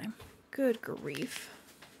worked that time. Good grief.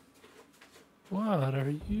 What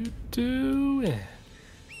are you doing?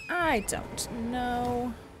 I don't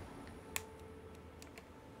know.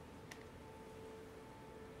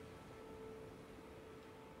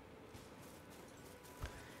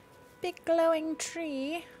 Big glowing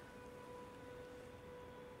tree.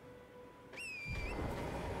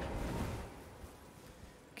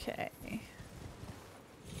 Okay.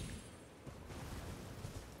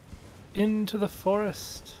 Into the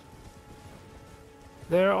forest.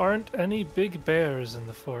 There aren't any big bears in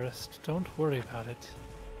the forest. Don't worry about it.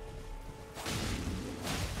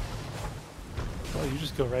 Oh, you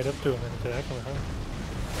just go right up to him and attack him, huh?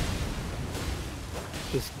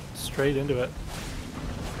 Just straight into it.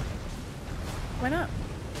 Why not?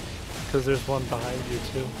 Because there's one behind you,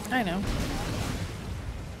 too. I know.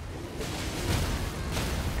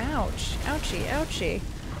 Ouch. Ouchie, ouchie.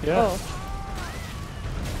 Yeah. Oh.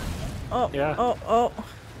 Oh, Yeah. oh.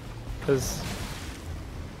 Because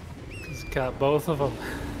got both of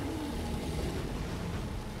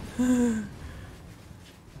them.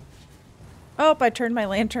 Oh, I turned my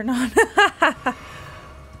lantern on.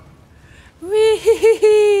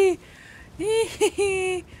 Wee.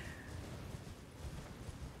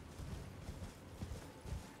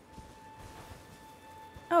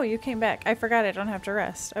 Oh, you came back. I forgot I don't have to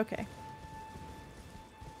rest. Okay.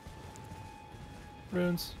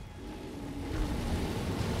 Runes.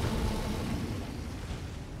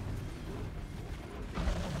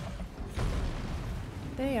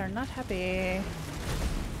 They are not happy.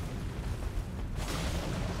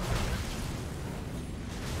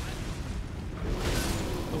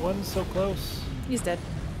 The one's so close. He's dead.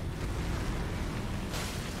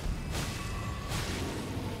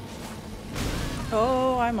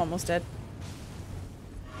 Oh, I'm almost dead.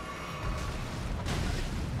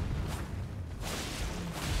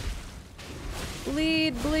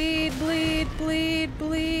 Bleed, bleed, bleed, bleed,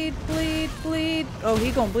 bleed, bleed, bleed. Oh,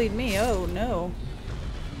 he gonna bleed me. Oh, no.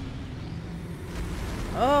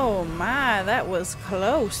 Oh, my, that was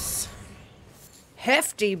close.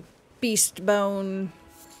 Hefty beast bone.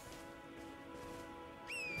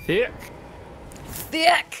 Thick.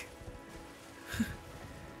 Thick!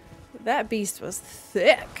 That beast was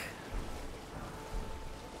thick.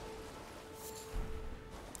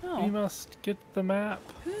 Oh. We must get the map.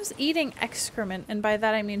 Who's eating excrement? And by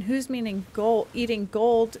that I mean who's meaning gold, eating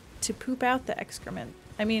gold to poop out the excrement?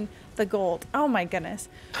 I mean the gold. Oh my goodness.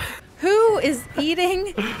 Who is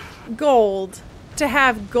eating gold to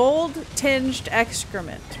have gold tinged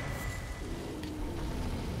excrement?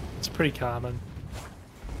 It's pretty common.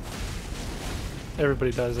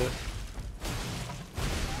 Everybody does it.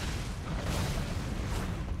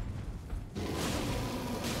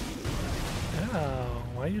 Oh,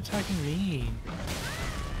 why are you attacking me?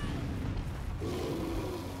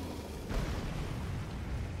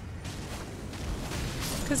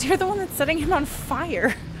 Because you're the one that's setting him on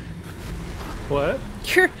fire. What?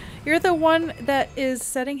 You're the one that is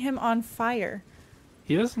setting him on fire.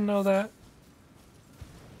 He doesn't know that.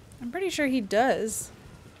 I'm pretty sure he does.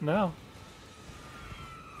 No.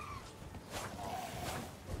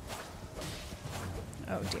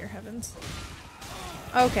 Oh dear heavens.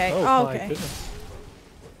 Okay. Oh, my okay. goodness.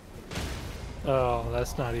 Oh,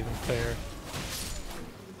 that's not even fair.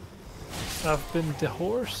 I've been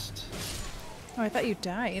dehorsed. Oh, I thought you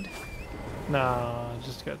died. Nah, I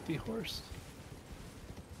just got dehorsed.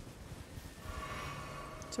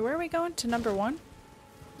 So where are we going? To number 1?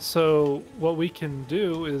 So what we can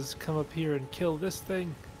do is come up here and kill this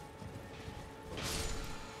thing.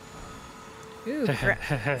 Ooh,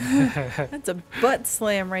 that's a butt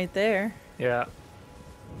slam right there. Yeah.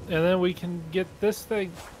 And then we can get this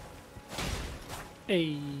thing.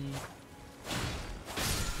 Hey.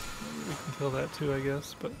 We can kill that too, I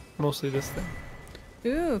guess, but mostly this thing.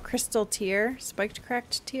 Ooh, crystal tear, spiked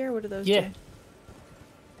cracked tear. What do those Yeah.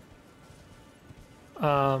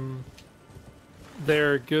 do?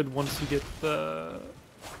 They're good once you get the...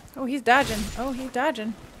 Oh, he's dodging. Oh, he's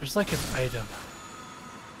dodging. There's like an item.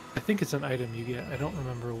 I think it's an item you get. I don't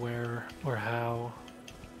remember where or how.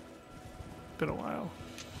 Been a while.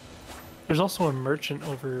 There's also a merchant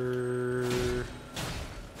over...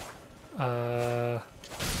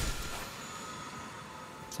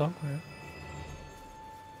 somewhere.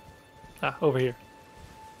 Ah, over here.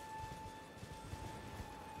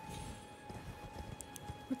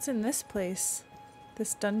 What's in this place?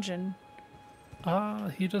 This dungeon.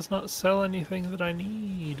 Ah, he does not sell anything that I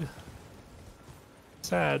need.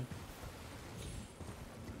 Sad.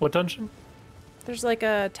 What dungeon? There's like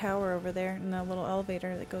a tower over there and a little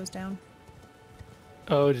elevator that goes down.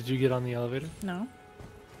 Oh, did you get on the elevator? No.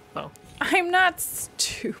 Oh. I'm not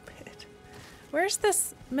stupid. Where's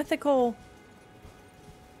this mythical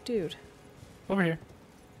dude? Over here.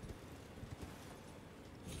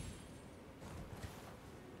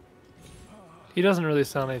 He doesn't really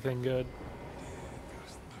sound anything good.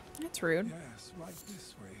 That's rude. Yes, right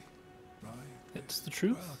this way. Right. It's the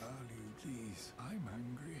truth. Well, darling, please. I'm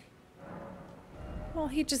hungry. Well,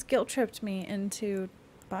 he just guilt tripped me into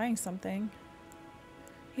buying something.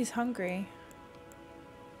 He's hungry.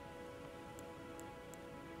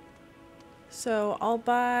 So I'll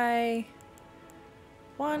buy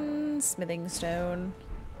 1 smithing stone.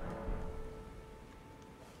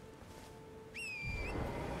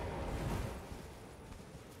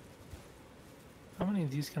 How many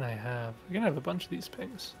of these can I have? I can have a bunch of these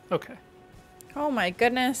pings. Okay. Oh my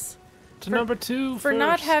goodness. To number 2 For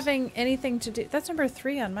not first. having anything to do. That's number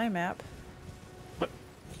 3 on my map. What?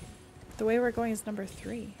 The way we're going is number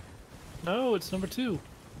 3. No, it's number 2.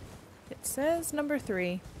 It says number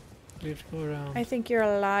 3. We have to go around. I think you're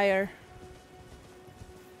a liar.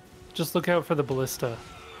 Just look out for the ballista.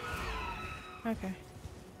 Okay.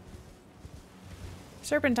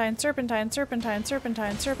 Serpentine, serpentine, serpentine,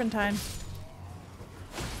 serpentine, serpentine.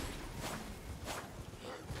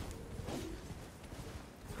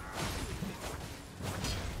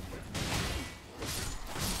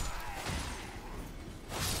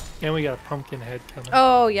 And we got a pumpkin head coming.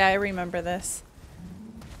 Oh, yeah, I remember this.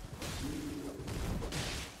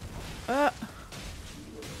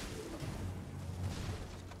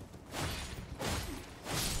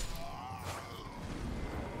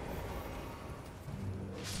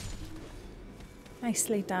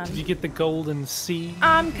 Nicely done. Did you get the golden sea?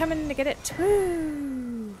 I'm coming to get it.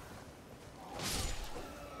 Woo!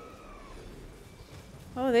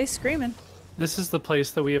 Oh, they screaming. This is the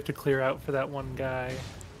place that we have to clear out for that one guy.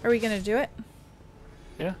 Are we gonna do it?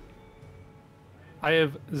 Yeah. I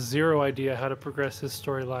have zero idea how to progress his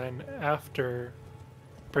storyline after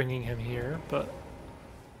bringing him here, but...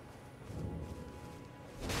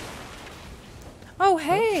 Oh,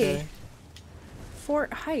 hey! Okay.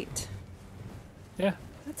 Fort Height. Yeah.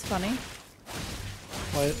 That's funny.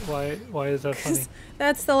 Why is that funny?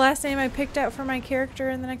 That's the last name I picked out for my character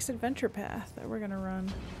in the next adventure path that we're gonna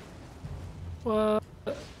run. What?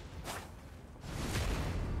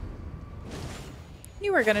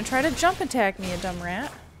 You were gonna try to jump attack me, you dumb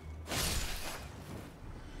rat.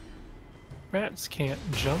 Rats can't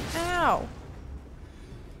jump. Ow!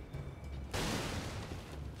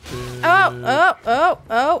 Rude.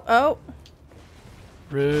 Oh!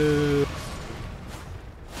 Rude.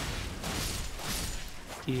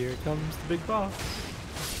 Here comes the big boss.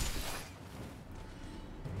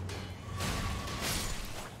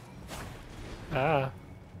 Ah.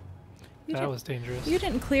 That was dangerous. You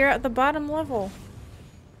didn't clear out the bottom level.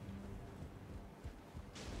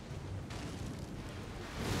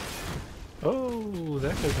 Oh,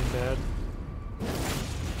 that could have been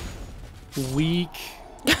bad. Weak.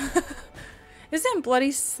 Isn't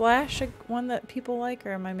Bloody Slash one that people like,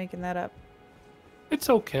 or am I making that up? It's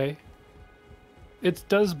okay. It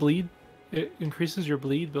does bleed. It increases your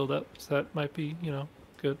bleed buildup, so that might be, you know,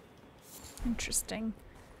 good. Interesting.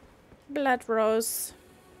 Blood Rose.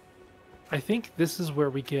 I think this is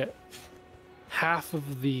where we get half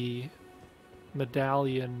of the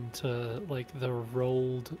medallion to, like, the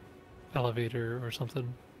rolled elevator or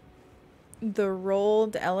something. The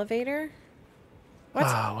rolled elevator? What?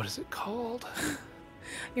 Ah, what is it called?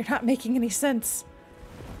 You're not making any sense.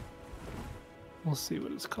 We'll see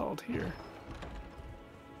what it's called here.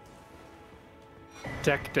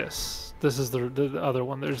 Dectus. This is the other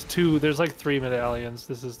one. There's two. There's like 3 medallions.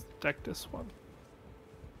 This is Dectus one.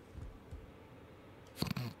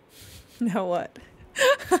 Now what?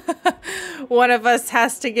 One of us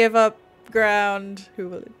has to give up ground. Who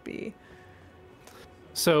will it be?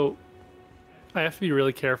 So, I have to be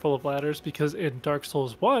really careful of ladders because in Dark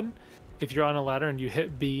Souls 1, if you're on a ladder and you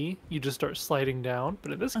hit B, you just start sliding down.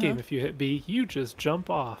 But in this game, if you hit B, you just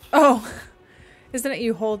jump off. Oh, isn't it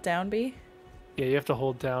you hold down B? Yeah, you have to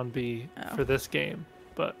hold down B for this game.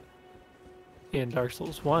 But in Dark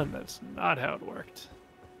Souls 1, that's not how it worked.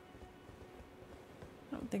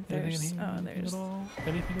 I don't think there's... there's...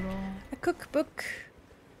 Anything at all? A cookbook.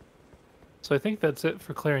 So I think that's it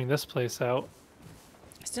for clearing this place out.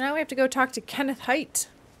 So now we have to go talk to Kenneth Height.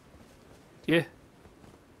 Yeah.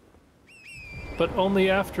 But only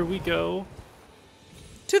after we go...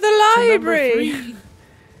 To the to library! number 3.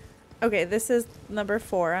 Okay, this is number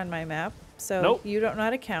 4 on my map. So Nope. you don't know how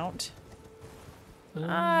to count.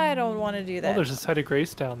 I don't want to do that. Oh, there's a site of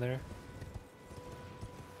grace down there.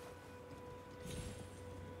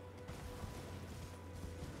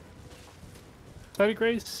 Site of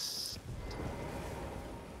grace.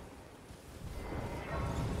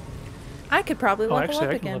 I could probably level Actually,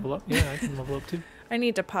 up I can again. level up. Yeah, I can level up too. I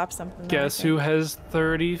need to pop something. Guess who has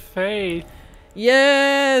 30 faith?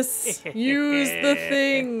 Yes! Use the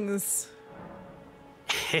things.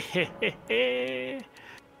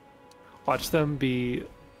 Watch them be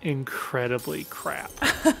incredibly crap.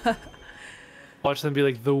 Watch them be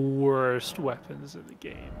like the worst weapons in the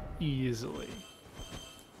game. Easily.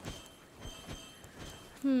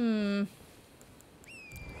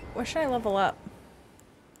 What should I level up?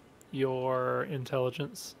 Your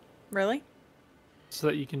intelligence. Really? So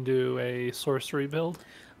that you can do a sorcery build.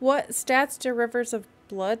 What stats do Rivers of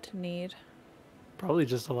Blood need? Probably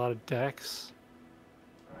just a lot of dex.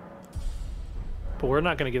 But we're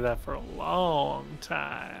not going to get that for a long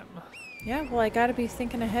time. Yeah, well, I gotta be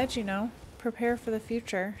thinking ahead, you know. Prepare for the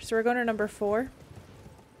future. So we're going to number 4.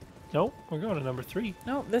 Nope, we're going to number 3.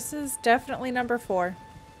 No, this is definitely number 4.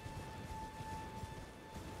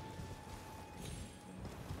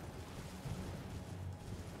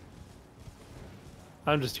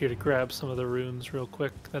 I'm just here to grab some of the runes real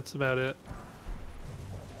quick. That's about it.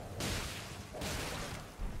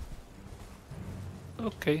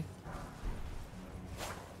 Okay.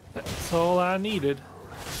 That's all I needed.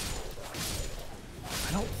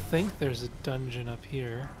 I don't think there's a dungeon up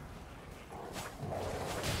here.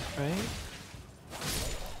 Right?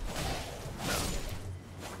 No.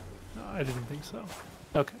 No, I didn't think so.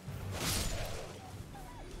 Okay.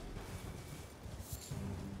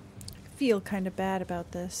 Feel kind of bad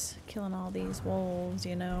about this. Killing all these wolves,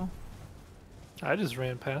 you know. I just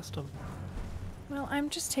ran past them. Well,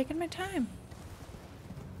 I'm just taking my time.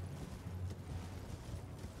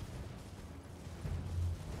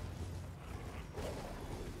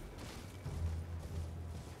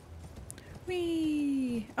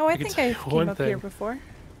 Whee! Oh, I think I came up here before.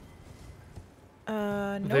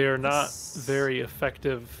 Nope, they are not very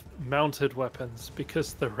effective mounted weapons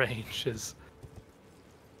because the range is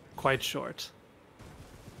quite short.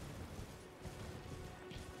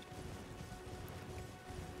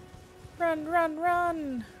 Run, run,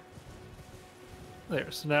 run!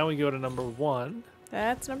 There, so now we go to number 1.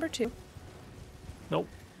 That's number 2. Nope.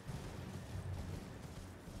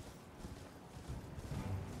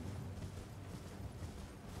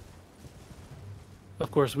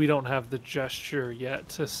 Of course, we don't have the gesture yet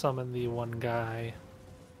to summon the one guy.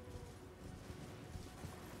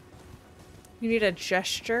 You need a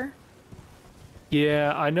gesture?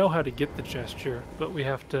 Yeah, I know how to get the gesture, but we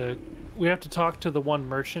have to talk to the one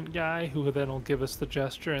merchant guy who then will give us the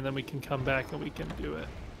gesture, and then we can come back and we can do it.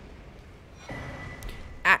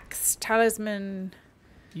 Axe, talisman.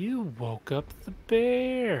 You woke up the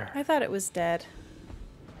bear. I thought it was dead.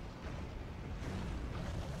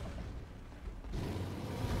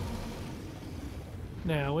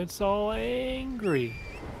 Now it's all angry.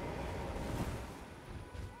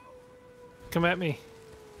 Come at me.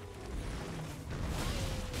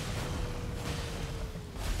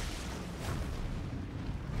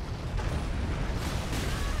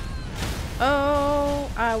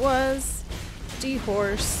 Oh, I was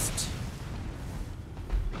dehorsed.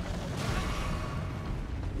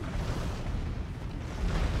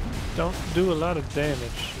 Don't do a lot of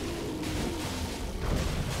damage.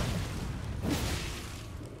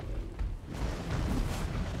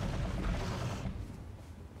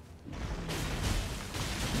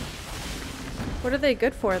 What are they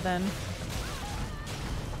good for then?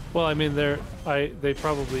 Well, I mean, they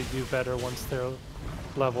probably do better once they're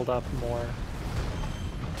leveled up more.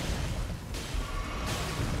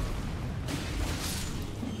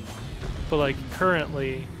 But like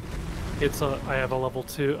currently, I have a level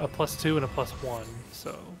 2, a +2, and a +1,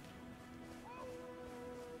 so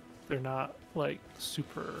they're not like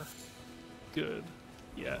super good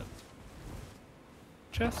yet.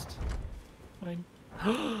 Chest? Fine.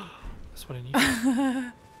 That's what I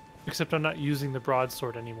need. Except I'm not using the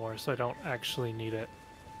broadsword anymore, so I don't actually need it.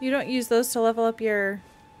 You don't use those to level up your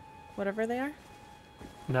whatever they are?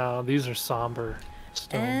 No, these are somber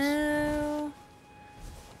stones. Oh.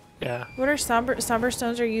 Yeah. What are somber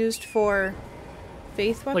stones are used for?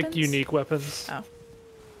 Faith weapons? Like unique weapons. Oh.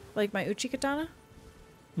 Like my Uchi katana?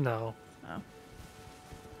 No. Oh.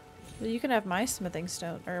 Well, you can have my smithing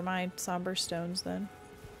stone, or my somber stones then.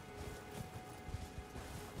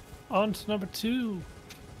 On to number 2.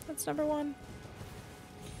 That's number 1.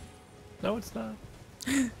 No, it's not.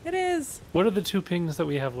 It is! What are the 2 pings that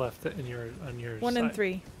we have left on your 1 side? and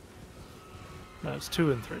 3. No, it's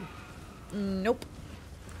 2 and 3. Nope.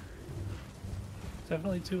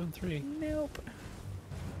 Definitely 2 and 3. Nope.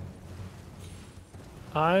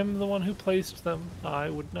 I'm the one who placed them. I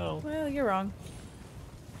would know. Well, you're wrong.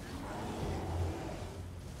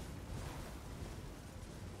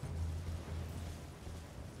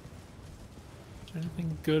 Is there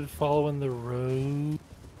anything good following the road?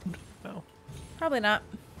 No. Probably not.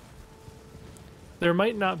 There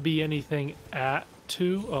might not be anything at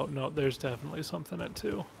 2. Oh, no, there's definitely something at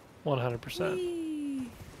 2. 100%. Whee!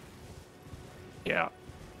 Yeah.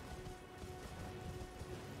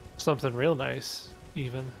 Something real nice,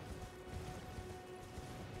 even.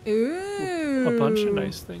 Ooh. A bunch of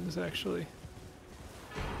nice things, actually.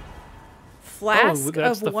 Flask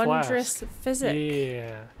that's of the wondrous flask. physic.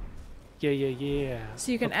 Yeah. Yeah.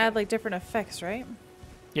 So you can add like different effects, right?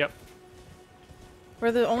 Yep.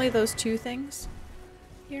 Were there only those 2 things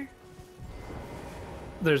here?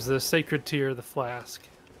 There's the sacred tier, the flask.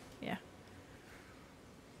 Yeah.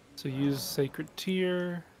 So use sacred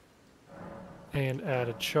tier and add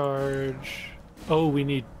a charge. Oh, we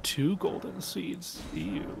need 2 golden seeds.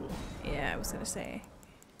 Ew. Yeah, I was gonna say.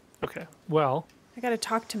 Okay. Well. I gotta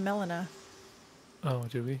talk to Melina. Oh,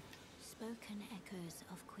 do we? Spoken echoes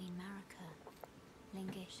of Queen Marika.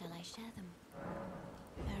 Linger, shall I share them?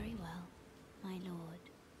 Very well, my lord,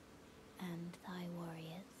 and thy warriors.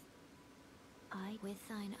 With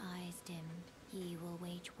thine eyes dimmed, ye will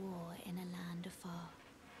wage war in a land afar.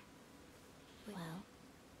 Well,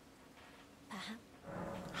 perhaps.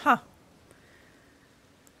 Huh.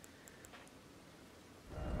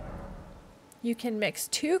 You can mix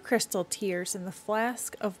 2 crystal tears in the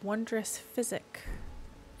flask of wondrous physic.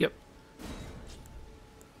 Yep.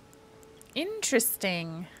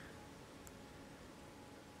 Interesting.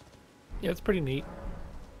 Yeah, it's pretty neat.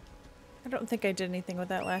 I don't think I did anything with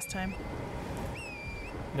that last time.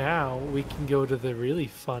 Now we can go to the really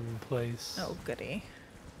fun place. Oh, goody.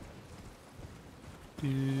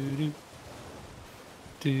 Doo-doo.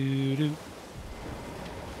 Doo-doo.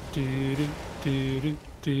 Doo-doo. Doo-doo.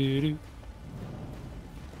 Doo-doo.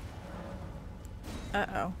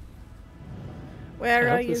 Uh-oh. I Where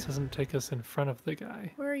are hope you? this doesn't take us in front of the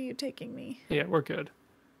guy. Where are you taking me? Yeah, we're good.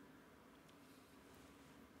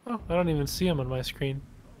 Oh, I don't even see him on my screen.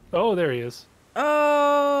 Oh, there he is.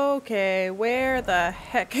 Okay, where the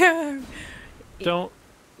heck? Don't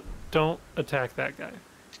attack that guy.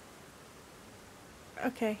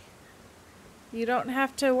 Okay. You don't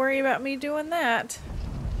have to worry about me doing that.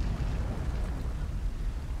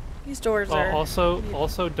 These doors are...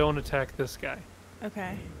 Also don't attack this guy.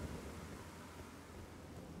 Okay.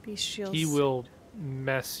 Beast shields. He will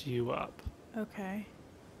mess you up. Okay.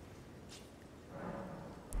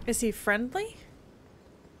 Is he friendly?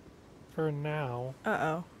 For now.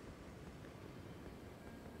 Uh-oh.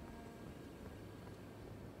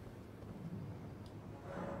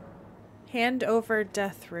 Hand over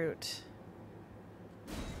death root.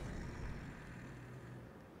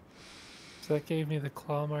 So that gave me the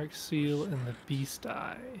claw mark seal and the beast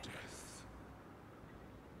eye. Death.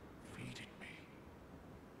 Feeding me.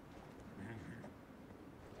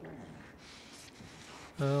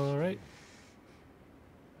 Alright.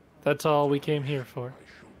 That's all we came here for. I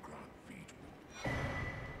shall grant feed.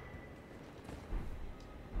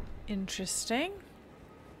 Interesting.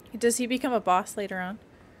 Does he become a boss later on?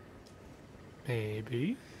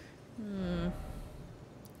 Maybe.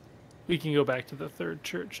 We can go back to the third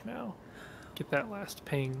church now. Get that last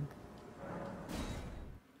ping.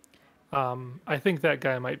 I think that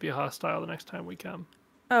guy might be hostile the next time we come.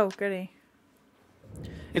 Oh, goody.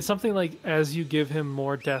 It's something like as you give him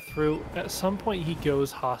more death root, at some point he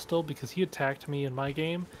goes hostile because he attacked me in my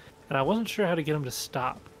game, and I wasn't sure how to get him to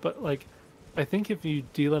stop. But like, I think if you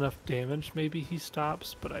deal enough damage, maybe he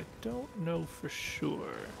stops, but I don't know for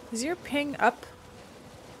sure. Is your ping up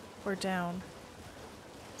or down?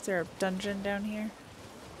 Is there a dungeon down here?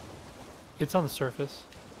 It's on the surface.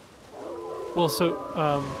 Well, so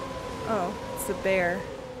Oh, it's the bear.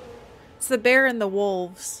 It's the bear and the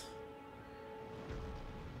wolves.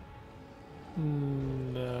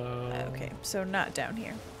 no. Okay, so not down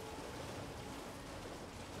here.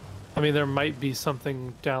 I mean, there might be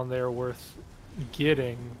something down there worth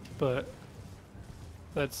getting, but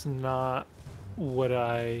that's not what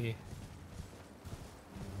I...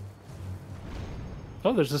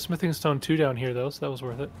 Oh, there's a smithing stone 2 down here, though, so that was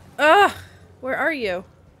worth it. Ugh! Where are you?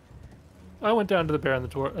 I went down to the bear and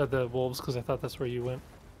the wolves because I thought that's where you went.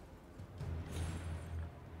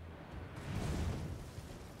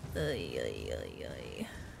 Ay, ay, ay, ay.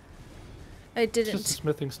 I It's just a didn't.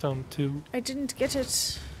 smithing stone 2. I didn't get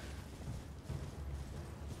it.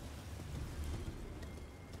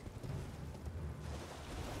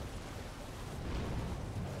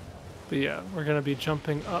 But yeah, we're going to be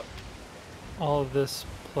jumping up all of this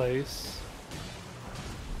place.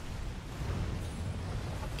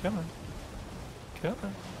 Come on. Come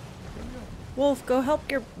on. Wolf, go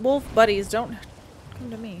help your wolf buddies. Don't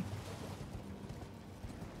come to me.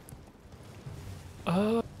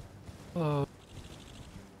 Oh.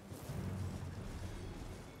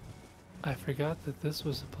 I forgot that this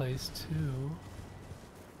was a place too.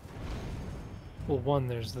 Well, one,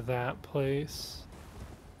 there's that place.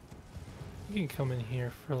 You can come in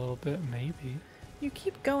here for a little bit, maybe. You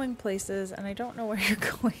keep going places, and I don't know where you're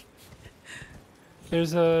going.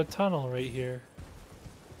 There's a tunnel right here.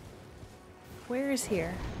 Where is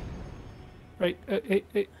here? Right,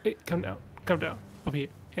 hey, come down. Come down. Over here.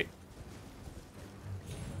 Hey.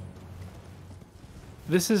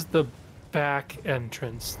 This is the back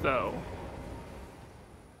entrance, though.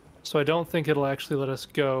 So I don't think it'll actually let us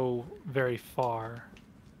go very far.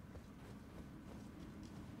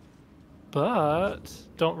 But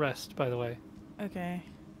don't rest, by the way. Okay.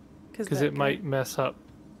 Because it might mess up.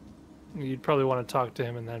 You'd probably want to talk to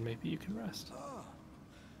him and then maybe you can rest. Ah,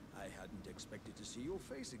 I hadn't expected to see your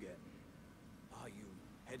face again. Are you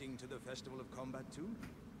heading to the Festival of Combat too?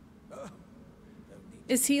 Don't need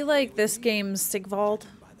to Is he like this game's Sigvald?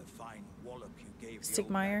 by the fine wallop you gave the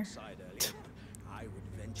Sigmire? old backside earlier. I would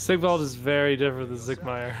venture to Sigvald is very different than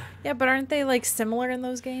Sigmire. Yeah, but aren't they like similar in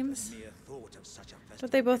those games? mere thought of such a Don't festival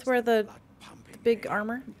they both makes wear the blood pumping big me.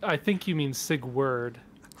 armor? I think you mean Sigward.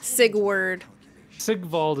 Sigward.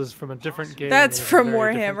 Sigvald is from a different game. That's and is a from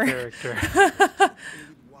very different Warhammer. character.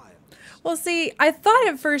 Well, see, I thought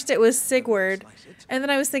at first it was Sigward, and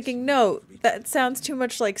then I was thinking, no, that sounds too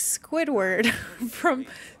much like Squidward from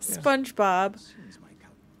SpongeBob.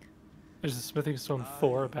 There's a smithing stone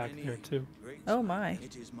 4 back there too. Oh my.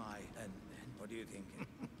 It is my and what do you think?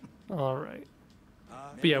 All right.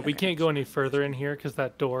 But yeah, we can't go any further in here because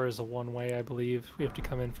that door is a one-way, I believe. We have to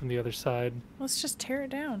come in from the other side. Let's just tear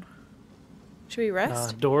it down. Should we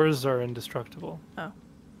rest? Doors are indestructible. Oh.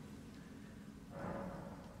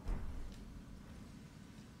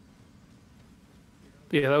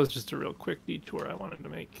 But yeah, that was just a real quick detour I wanted to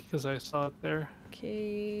make because I saw it there.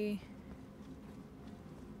 Okay.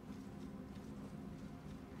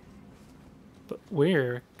 But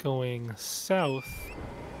we're going south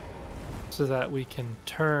so that we can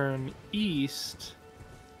turn east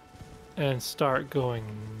and start going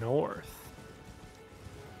north.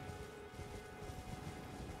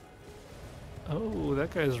 Oh,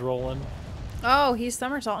 that guy's rolling. Oh, he's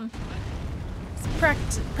somersaulting. He's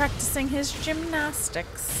practicing his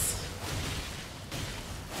gymnastics.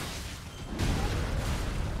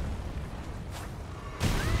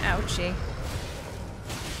 Ouchie.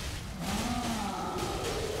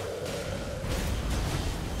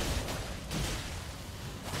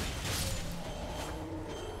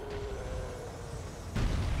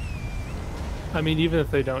 I mean, even if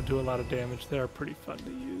they don't do a lot of damage, they are pretty fun to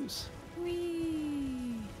use.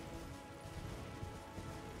 Whee!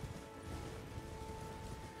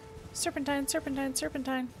 Serpentine, serpentine,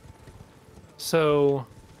 serpentine. So,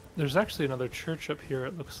 there's actually another church up here,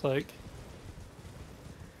 it looks like.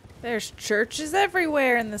 There's churches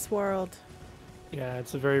everywhere in this world. Yeah,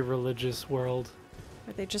 it's a very religious world.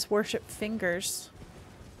 Where they just worship fingers.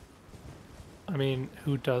 I mean,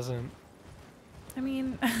 who doesn't? I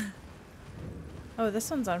mean... Oh,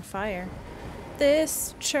 this one's on fire.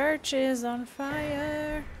 This church is on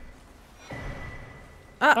fire.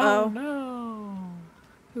 Uh-oh. Oh, no!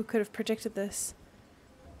 Who could have predicted this?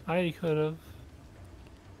 I could have.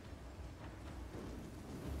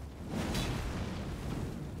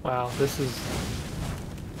 Wow, this is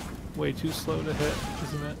way too slow to hit,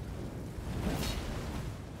 isn't it?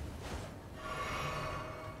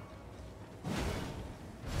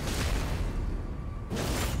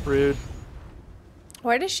 Rude.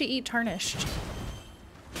 Why does she eat tarnished?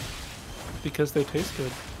 Because they taste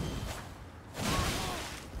good.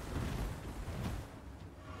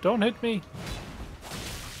 Don't hit me!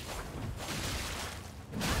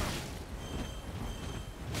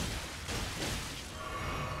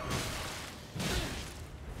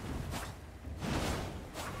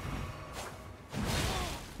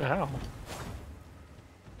 Ow.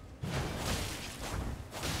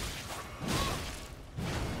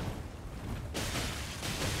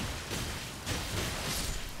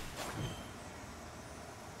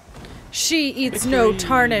 She eats no Victory.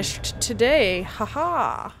 tarnished today.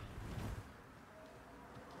 Haha.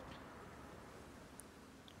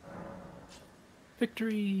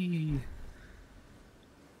 Victory!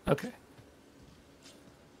 Okay.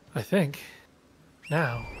 I think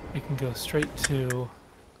now we can go straight to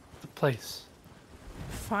the place.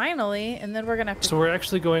 Finally, and then we're gonna have to. So we're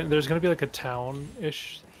actually going, there's going to be like a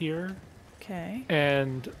town-ish here, Okay.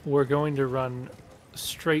 and we're going to run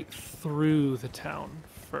straight through the town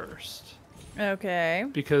first. Okay.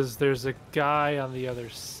 Because there's a guy on the other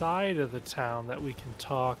side of the town that we can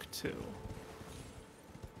talk to.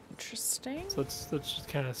 Interesting. So let's just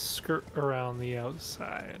kind of skirt around the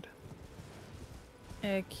outside.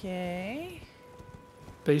 Okay.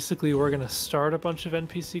 Basically, we're going to start a bunch of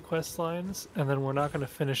NPC quest lines, and then we're not going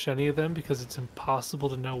to finish any of them because it's impossible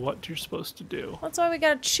to know what you're supposed to do. That's why we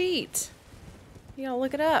gotta cheat. You gotta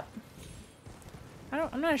look it up.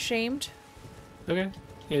 I'm not ashamed. Okay.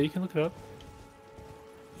 Yeah, you can look it up.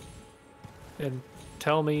 And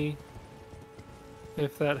tell me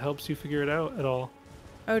if that helps you figure it out at all.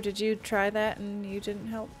 Oh, did you try that and you didn't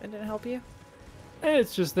help? It didn't help you?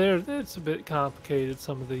 It's just there. It's a bit complicated,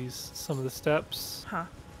 some of the steps. Huh.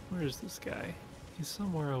 Where is this guy? He's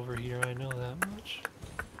somewhere over here, I know that much.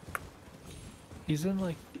 He's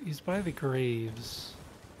by the graves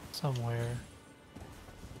somewhere.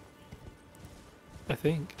 I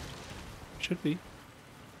think. Should be.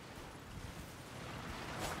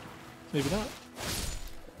 Maybe not.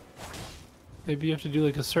 Maybe you have to do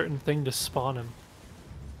like a certain thing to spawn him.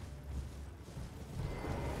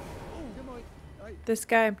 This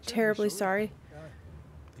guy, I'm terribly sorry.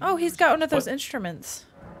 Oh, he's got one of those instruments.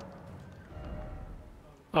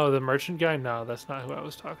 Oh, the merchant guy? No, that's not who I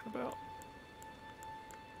was talking about.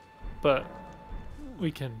 But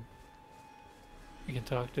we can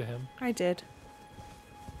talk to him. I did.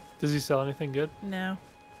 Does he sell anything good? No.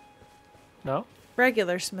 No?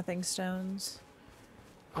 Regular smithing stones.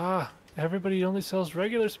 Ah, everybody only sells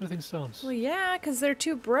regular smithing stones. Well, yeah, because they're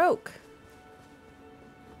too broke.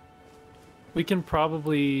 We can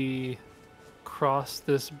probably cross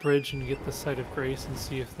this bridge and get the Site of Grace and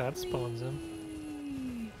see if that spawns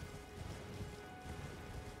him.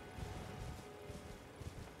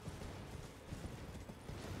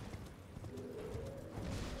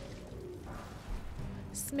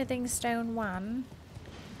 Smithing stone 1.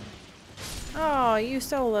 Oh, you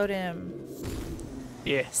soloed him.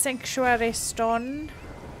 Yeah. Sanctuary stone.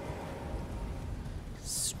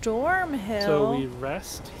 Storm Hill. So we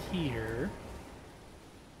rest here.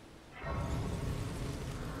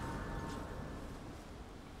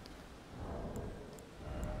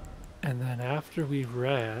 And then after we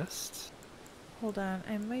rest... Hold on,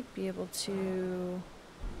 I might be able to...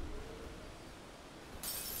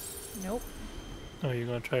 Nope. Oh, you're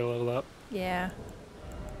going to try to level up? Yeah.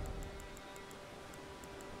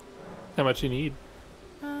 How much you need?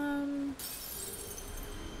 I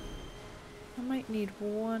might need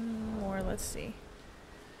one more. Let's see.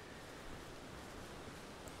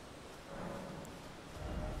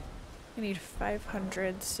 I need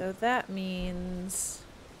 500, so that means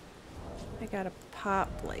I gotta pop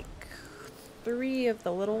like 3 of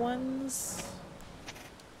the little ones.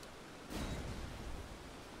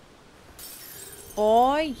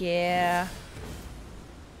 Oh yeah.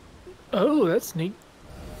 Oh, that's neat.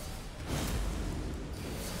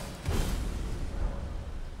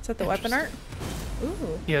 Is that the weapon art?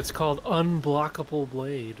 Ooh. Yeah, it's called Unblockable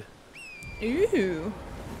Blade. Ooh.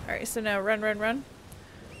 Alright, so now run, run, run.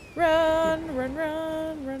 Run, run,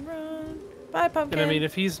 run, run, run. Bye, pumpkin. And I mean,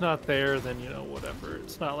 if he's not there, then, you know, whatever.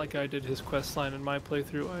 It's not like I did his quest line in my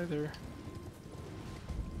playthrough either.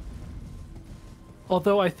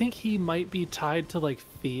 Although I think he might be tied to, like,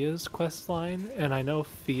 Fia's quest line, and I know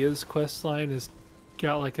Fia's quest line has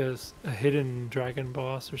got, like, a hidden dragon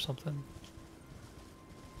boss or something.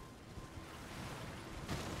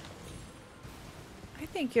 I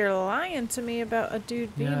think you're lying to me about a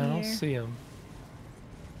dude being Yeah, I don't here. see him.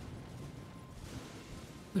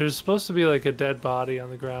 There's supposed to be like a dead body on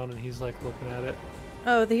the ground, and he's like looking at it.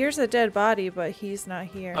 Oh, here's a dead body, but he's not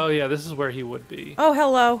here. Oh yeah, this is where he would be. Oh,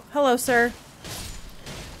 hello. Hello, sir.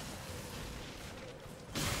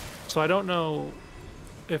 So I don't know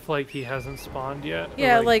if like he hasn't spawned yet. Or,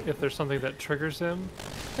 Yeah, like- if there's something that triggers him.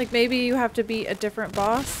 Like, maybe you have to beat a different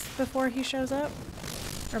boss before he shows up?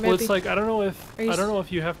 Or maybe... Well, it's like I don't know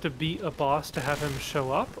if you have to beat a boss to have him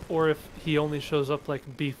show up, or if he only shows up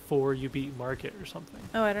like before you beat Margit or something.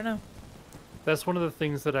 Oh, I don't know. That's one of the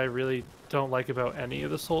things that I really don't like about any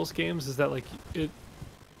of the Souls games is that like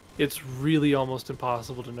it's really almost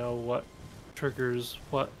impossible to know what triggers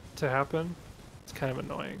what to happen. It's kind of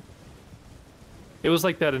annoying. It was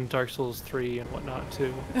like that in Dark Souls 3 and whatnot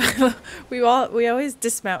too. We always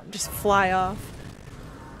dismount and just fly off.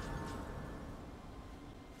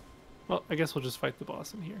 Well, I guess we'll just fight the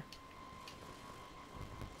boss in here.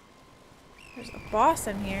 There's a boss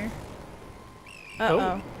in here.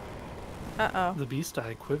 Uh-oh. Uh-oh. The beast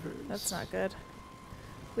eye quivers. That's not good.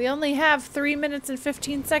 We only have 3 minutes and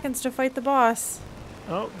 15 seconds to fight the boss.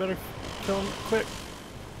 Oh, better kill him quick.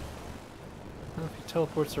 Well, if he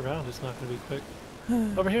teleports around, it's not going to be quick.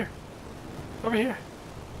 Over here. Over here.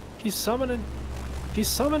 He's summoning. He's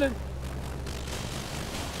summoning.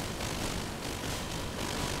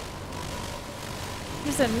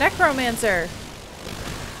 He's a necromancer.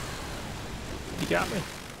 He got me.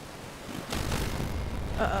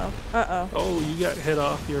 Uh-oh. Uh-oh. Oh, you got hit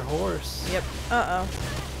off your horse. Yep. Uh-oh.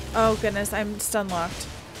 Oh, goodness. I'm stun locked.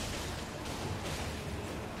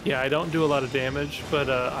 Yeah, I don't do a lot of damage, but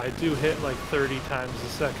I do hit like 30 times a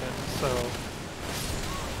second, so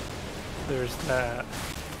there's that.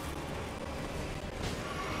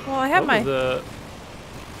 Well, I have my... The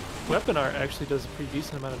weapon art actually does a pretty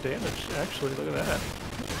decent amount of damage. Actually, look at that.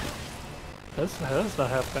 That's not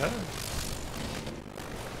half bad.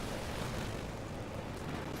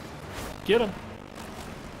 Get him!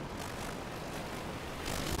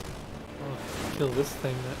 I'll kill this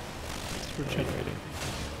thing that's regenerating.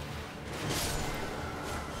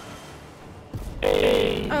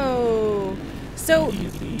 Oh. So,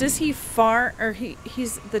 Easy. does he farm... Or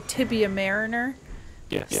he's the tibia mariner?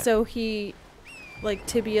 Yes. So he... Like,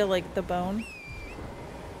 tibia, like the bone?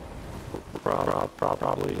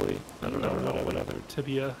 Probably. I don't know, whatever.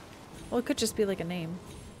 Tibia. Well, it could just be like a name.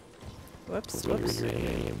 Whoops, whoops.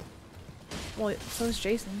 Well, so is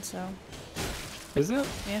Jason, so... Is it?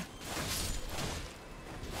 Yeah.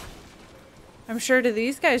 I'm sure to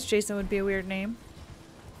these guys, Jason would be a weird name.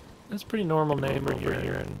 That's a pretty normal name over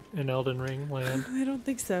here in Elden Ring land. I don't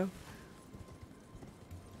think so.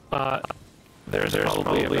 There's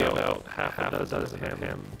probably about half a dozen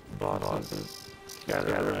him bosses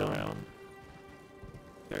scattered around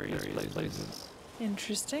various places.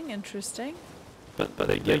 Interesting, interesting. But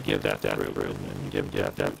they give death room and give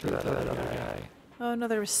death to that other guy. Oh no,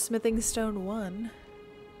 there was Smithing Stone 1.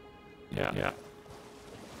 Yeah.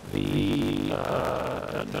 The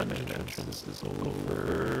dungeon entrance is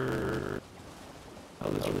over. Oh,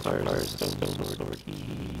 this requires stone sword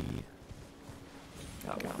key.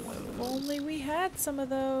 Got one of If those. only we had some of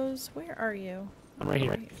those. Where are you? I'm right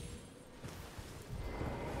here.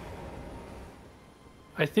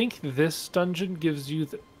 I think this dungeon gives you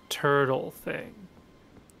the turtle thing.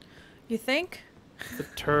 You think? The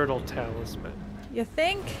turtle talisman. You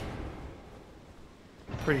think?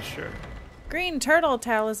 Pretty sure. Green turtle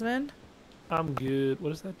talisman. I'm good. What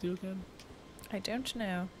does that do again? I don't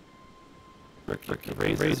know.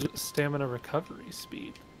 Raises stamina recovery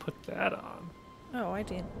speed. Put that on. Oh, I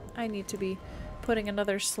didn't. I need to be putting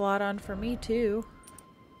another slot on for me too.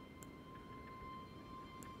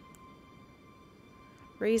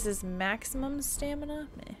 Raises maximum stamina?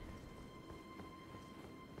 Meh.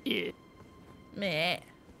 Yeah. Meh.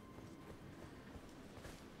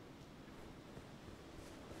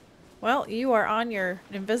 Well, you are on your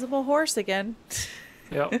invisible horse again.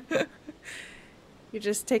 Yep. You're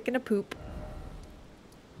just taking a poop.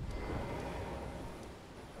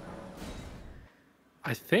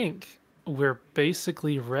 I think we're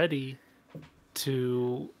basically ready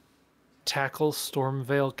to tackle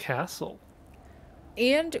Stormvale Castle.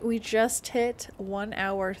 And we just hit 1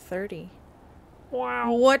 hour 30.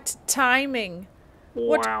 Wow. What timing!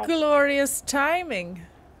 What Wow. glorious timing!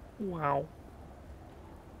 Wow.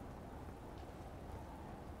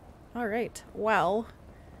 Alright, well,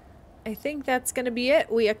 I think that's gonna be it.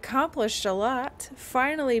 We accomplished a lot.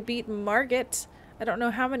 Finally beat Margit. I don't know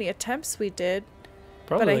how many attempts we did.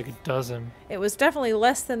 Probably But like a dozen. It was definitely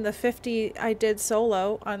less than the 50 I did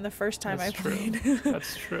solo on the first time That's I true. played.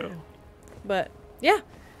 That's true. But Yeah.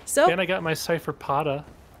 So And I got my Cypher Pata.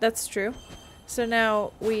 that's true. So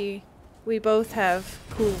now we both have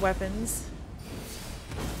cool weapons.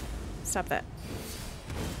 Stop that.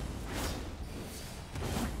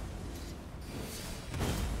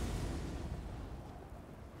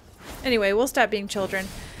 Anyway, we'll stop being children.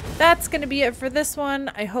 That's going to be it for this one.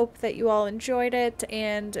 I hope that you all enjoyed it,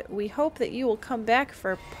 and we hope that you will come back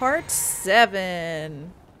for part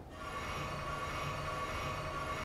 7.